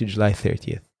 26th to July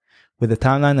 30th. With the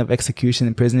timeline of execution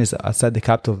in prisoners outside the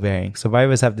capital varying,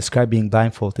 survivors have described being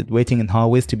blindfolded, waiting in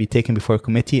hallways to be taken before a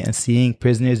committee, and seeing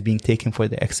prisoners being taken for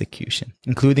their execution,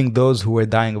 including those who were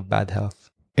dying of bad health.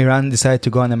 Iran decided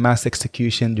to go on a mass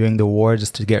execution during the war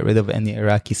just to get rid of any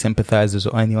Iraqi sympathizers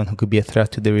or anyone who could be a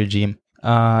threat to the regime.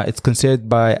 It's considered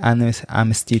by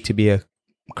Amnesty to be a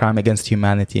crime against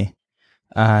humanity,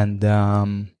 and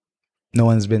no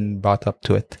one's been brought up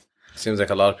to it. Seems like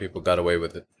a lot of people got away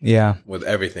with it. Yeah. With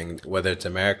everything, whether it's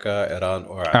America, Iran,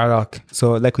 or Iraq.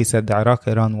 So, like we said, the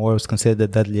Iraq-Iran war was considered the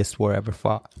deadliest war ever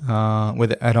fought,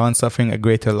 with Iran suffering a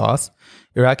greater loss.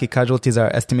 Iraqi casualties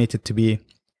are estimated to be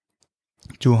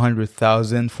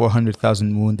 200,000,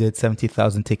 400,000 wounded,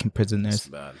 70,000 taken prisoners.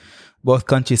 Both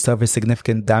countries suffered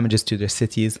significant damages to their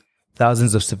cities.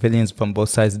 Thousands of civilians from both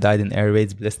sides died in air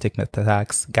raids, ballistic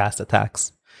attacks, gas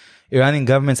attacks. Iranian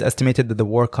governments estimated that the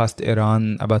war cost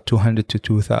Iran about 200,000 to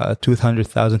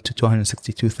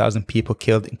 262,000 people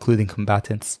killed, including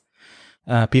combatants.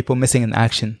 People missing in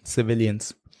action,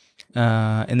 civilians.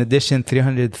 In addition,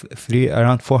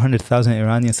 around 400,000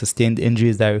 Iranians sustained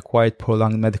injuries that required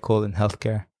prolonged medical and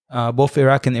healthcare. Both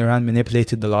Iraq and Iran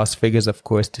manipulated the lost figures, of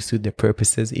course, to suit their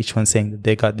purposes, each one saying that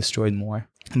they got destroyed more.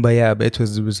 But it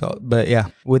was the result.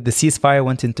 With the ceasefire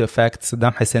went into effect,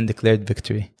 Saddam Hussein declared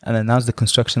victory and announced the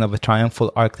construction of a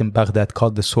triumphal arch in Baghdad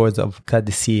called the Swords of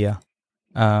Qadisiyah,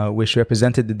 which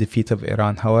represented the defeat of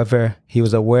Iran. However, he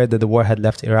was aware that the war had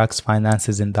left Iraq's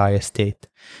finances in dire state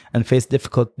and faced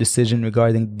difficult decision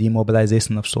regarding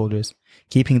demobilization of soldiers.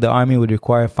 Keeping the army would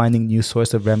require finding new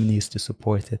source of revenues to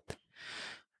support it.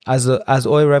 As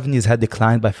oil revenues had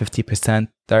declined by 50%,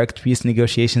 direct peace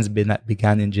negotiations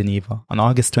began in Geneva on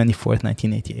August 24,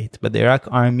 1988. But the Iraq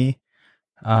army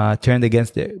turned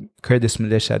against the Kurdish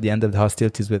militia at the end of the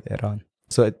hostilities with Iran.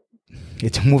 So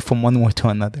it moved from one war to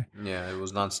another. Yeah, it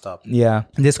was non-stop. Yeah.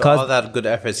 All that good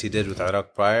efforts he did with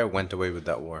Iraq prior went away with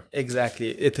that war.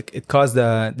 Exactly. It caused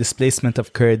the displacement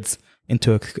of Kurds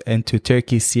into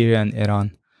Turkey, Syria, and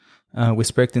Iran. Which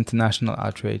sparked international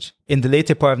outrage. In the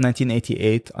later part of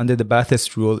 1988, under the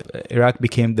Ba'athist rule, Iraq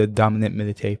became the dominant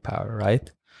military power, right?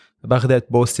 Baghdad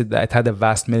boasted that it had a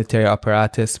vast military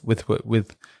apparatus with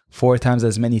 4 times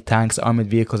as many tanks, armored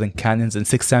vehicles, and cannons, and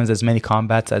 6 times as many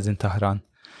combats as in Tehran.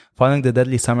 Following the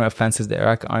deadly summer offensives, the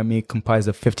Iraq army comprised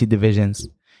of 50 divisions.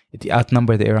 It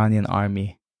outnumbered the Iranian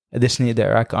army. Additionally, the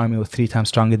Iraq army was 3 times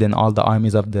stronger than all the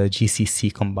armies of the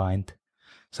GCC combined.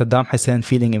 Saddam Hussein,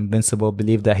 feeling invincible,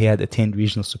 believed that he had attained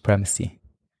regional supremacy,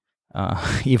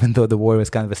 even though the war was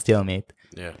kind of a stalemate.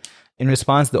 Yeah. In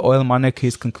response, the oil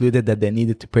monarchies concluded that they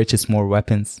needed to purchase more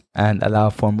weapons and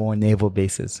allow for more naval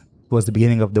bases. It was the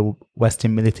beginning of the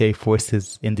Western military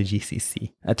forces in the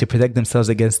GCC to protect themselves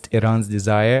against Iran's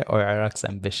desire or Iraq's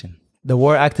ambition. The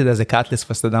war acted as a catalyst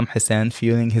for Saddam Hussein,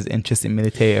 fueling his interest in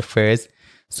military affairs,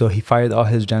 so he fired all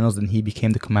his generals and he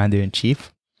became the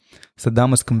commander-in-chief.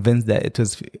 Saddam was convinced that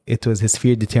it was his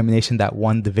fierce determination that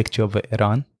won the victory over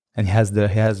Iran, and he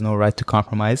has no right to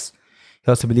compromise. He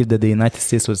also believed that the United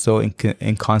States was so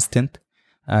inconstant,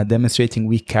 demonstrating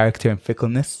weak character and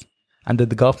fickleness, and that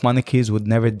the Gulf monarchies would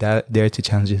never dare to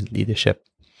challenge his leadership.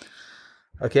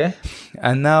 Okay,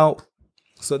 and now,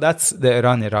 so that's the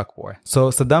Iran-Iraq war. So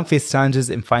Saddam faced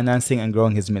challenges in financing and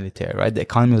growing his military, right? The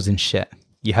economy was in shit.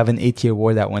 You have an 8-year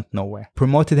war that went nowhere.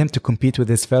 Promoted him to compete with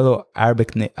his fellow Arab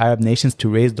nations to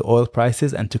raise the oil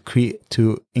prices and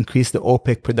to increase the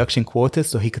OPEC production quotas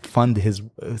so he could fund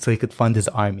his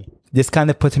army. This kind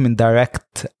of put him in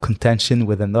direct contention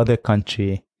with another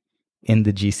country in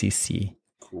the GCC.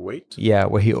 Kuwait? Yeah,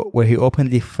 where he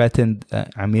openly threatened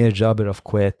Amir Jabir of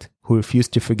Kuwait, who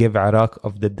refused to forgive Iraq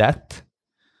of the debt,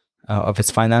 of its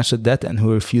financial debt, and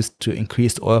who refused to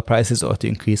increase oil prices or to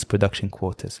increase production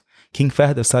quotas. King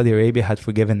Fahd of Saudi Arabia had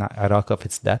forgiven Iraq of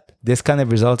its debt. This kind of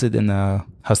resulted in a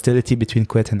hostility between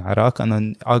Kuwait and Iraq, and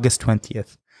on August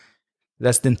 20th,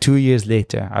 less than 2 years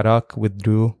later, Iraq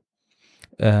withdrew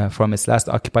from its last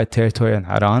occupied territory in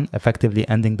Iran, effectively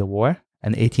ending the war,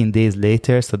 and 18 days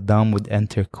later, Saddam would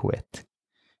enter Kuwait,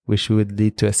 which would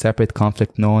lead to a separate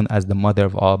conflict known as the mother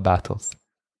of all battles.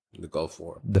 The Gulf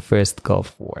War. The first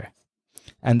Gulf War.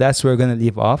 And that's where we're going to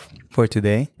leave off for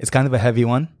today. It's kind of a heavy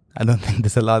one. I don't think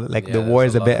there's a lot, the war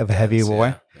is a bit of a heavy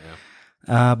war.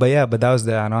 But that was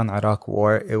the Iran-Iraq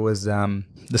war. It was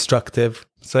destructive.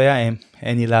 So Aim,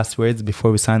 any last words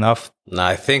before we sign off? No,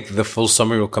 I think the full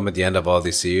summary will come at the end of all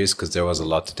these series because there was a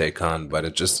lot to take on. But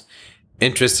it's just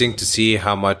interesting to see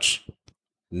how much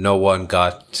no one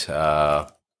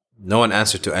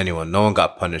answered to anyone. No one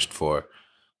got punished for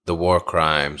the war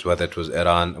crimes, whether it was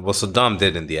Iran. Well, Saddam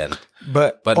did in the end.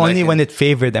 But only when it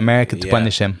favored America to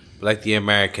punish him. Like the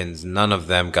Americans, none of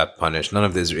them got punished. None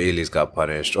of the Israelis got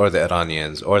punished, or the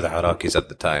Iranians, or the Iraqis at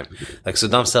the time. Like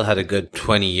Saddam still had a good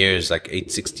 20 years,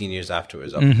 16 years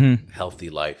afterwards of healthy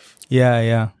life.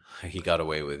 Yeah. He got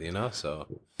away with, so.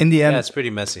 In the end, it's pretty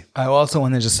messy. I also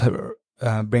want to just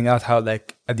bring out how,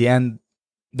 at the end,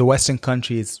 the Western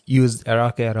countries used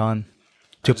Iraq and Iran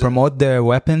to promote their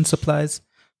weapon supplies,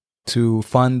 to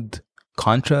fund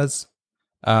Contras.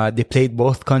 They played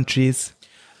both countries.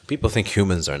 People think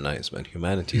humans are nice, man.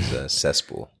 Humanity is a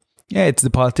cesspool. Yeah, it's the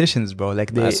politicians, bro.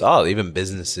 That's all. Even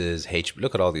businesses,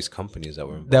 look at all these companies that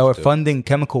were funding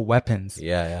chemical weapons.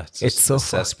 Yeah. It's so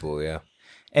cesspool, yeah.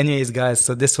 Anyways, guys,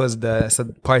 so this was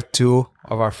part 2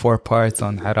 of our 4 parts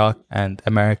on Iraq and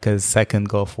America's second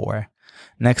Gulf War.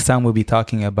 Next time we'll be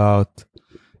talking about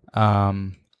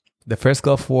the first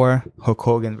Gulf War, Hulk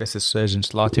Hogan versus Sergeant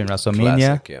Slaughter in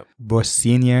WrestleMania, Bush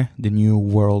Sr., the New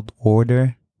World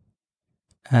Order,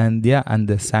 and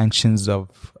the sanctions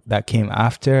that came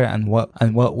after, and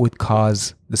what would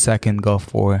cause the second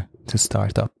Gulf War to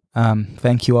start up.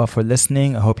 Thank you all for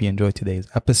listening. I hope you enjoyed today's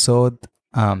episode.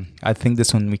 I think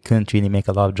this one we couldn't really make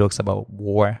a lot of jokes about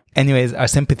war. Anyways, our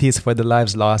sympathies for the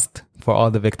lives lost, for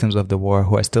all the victims of the war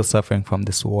who are still suffering from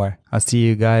this war. I'll see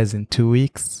you guys in 2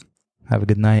 weeks. Have a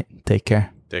good night. Take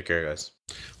care. Take care, guys.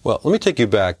 Well, let me take you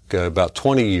back about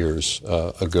 20 years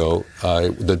ago.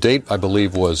 The date, I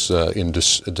believe, was in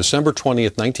December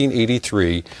 20th,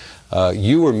 1983.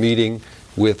 You were meeting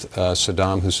with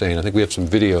Saddam Hussein. I think we have some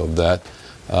video of that.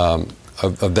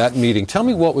 Of that meeting. Tell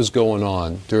me what was going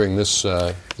on during this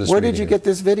Where did you get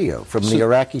this video? From the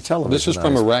Iraqi television? This is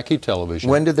from Iraqi television.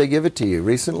 When did they give it to you?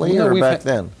 Recently or back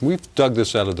then? We've dug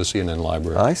this out of the CNN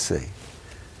library. I see.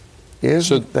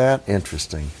 Isn't that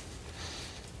interesting?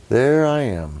 There I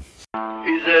am.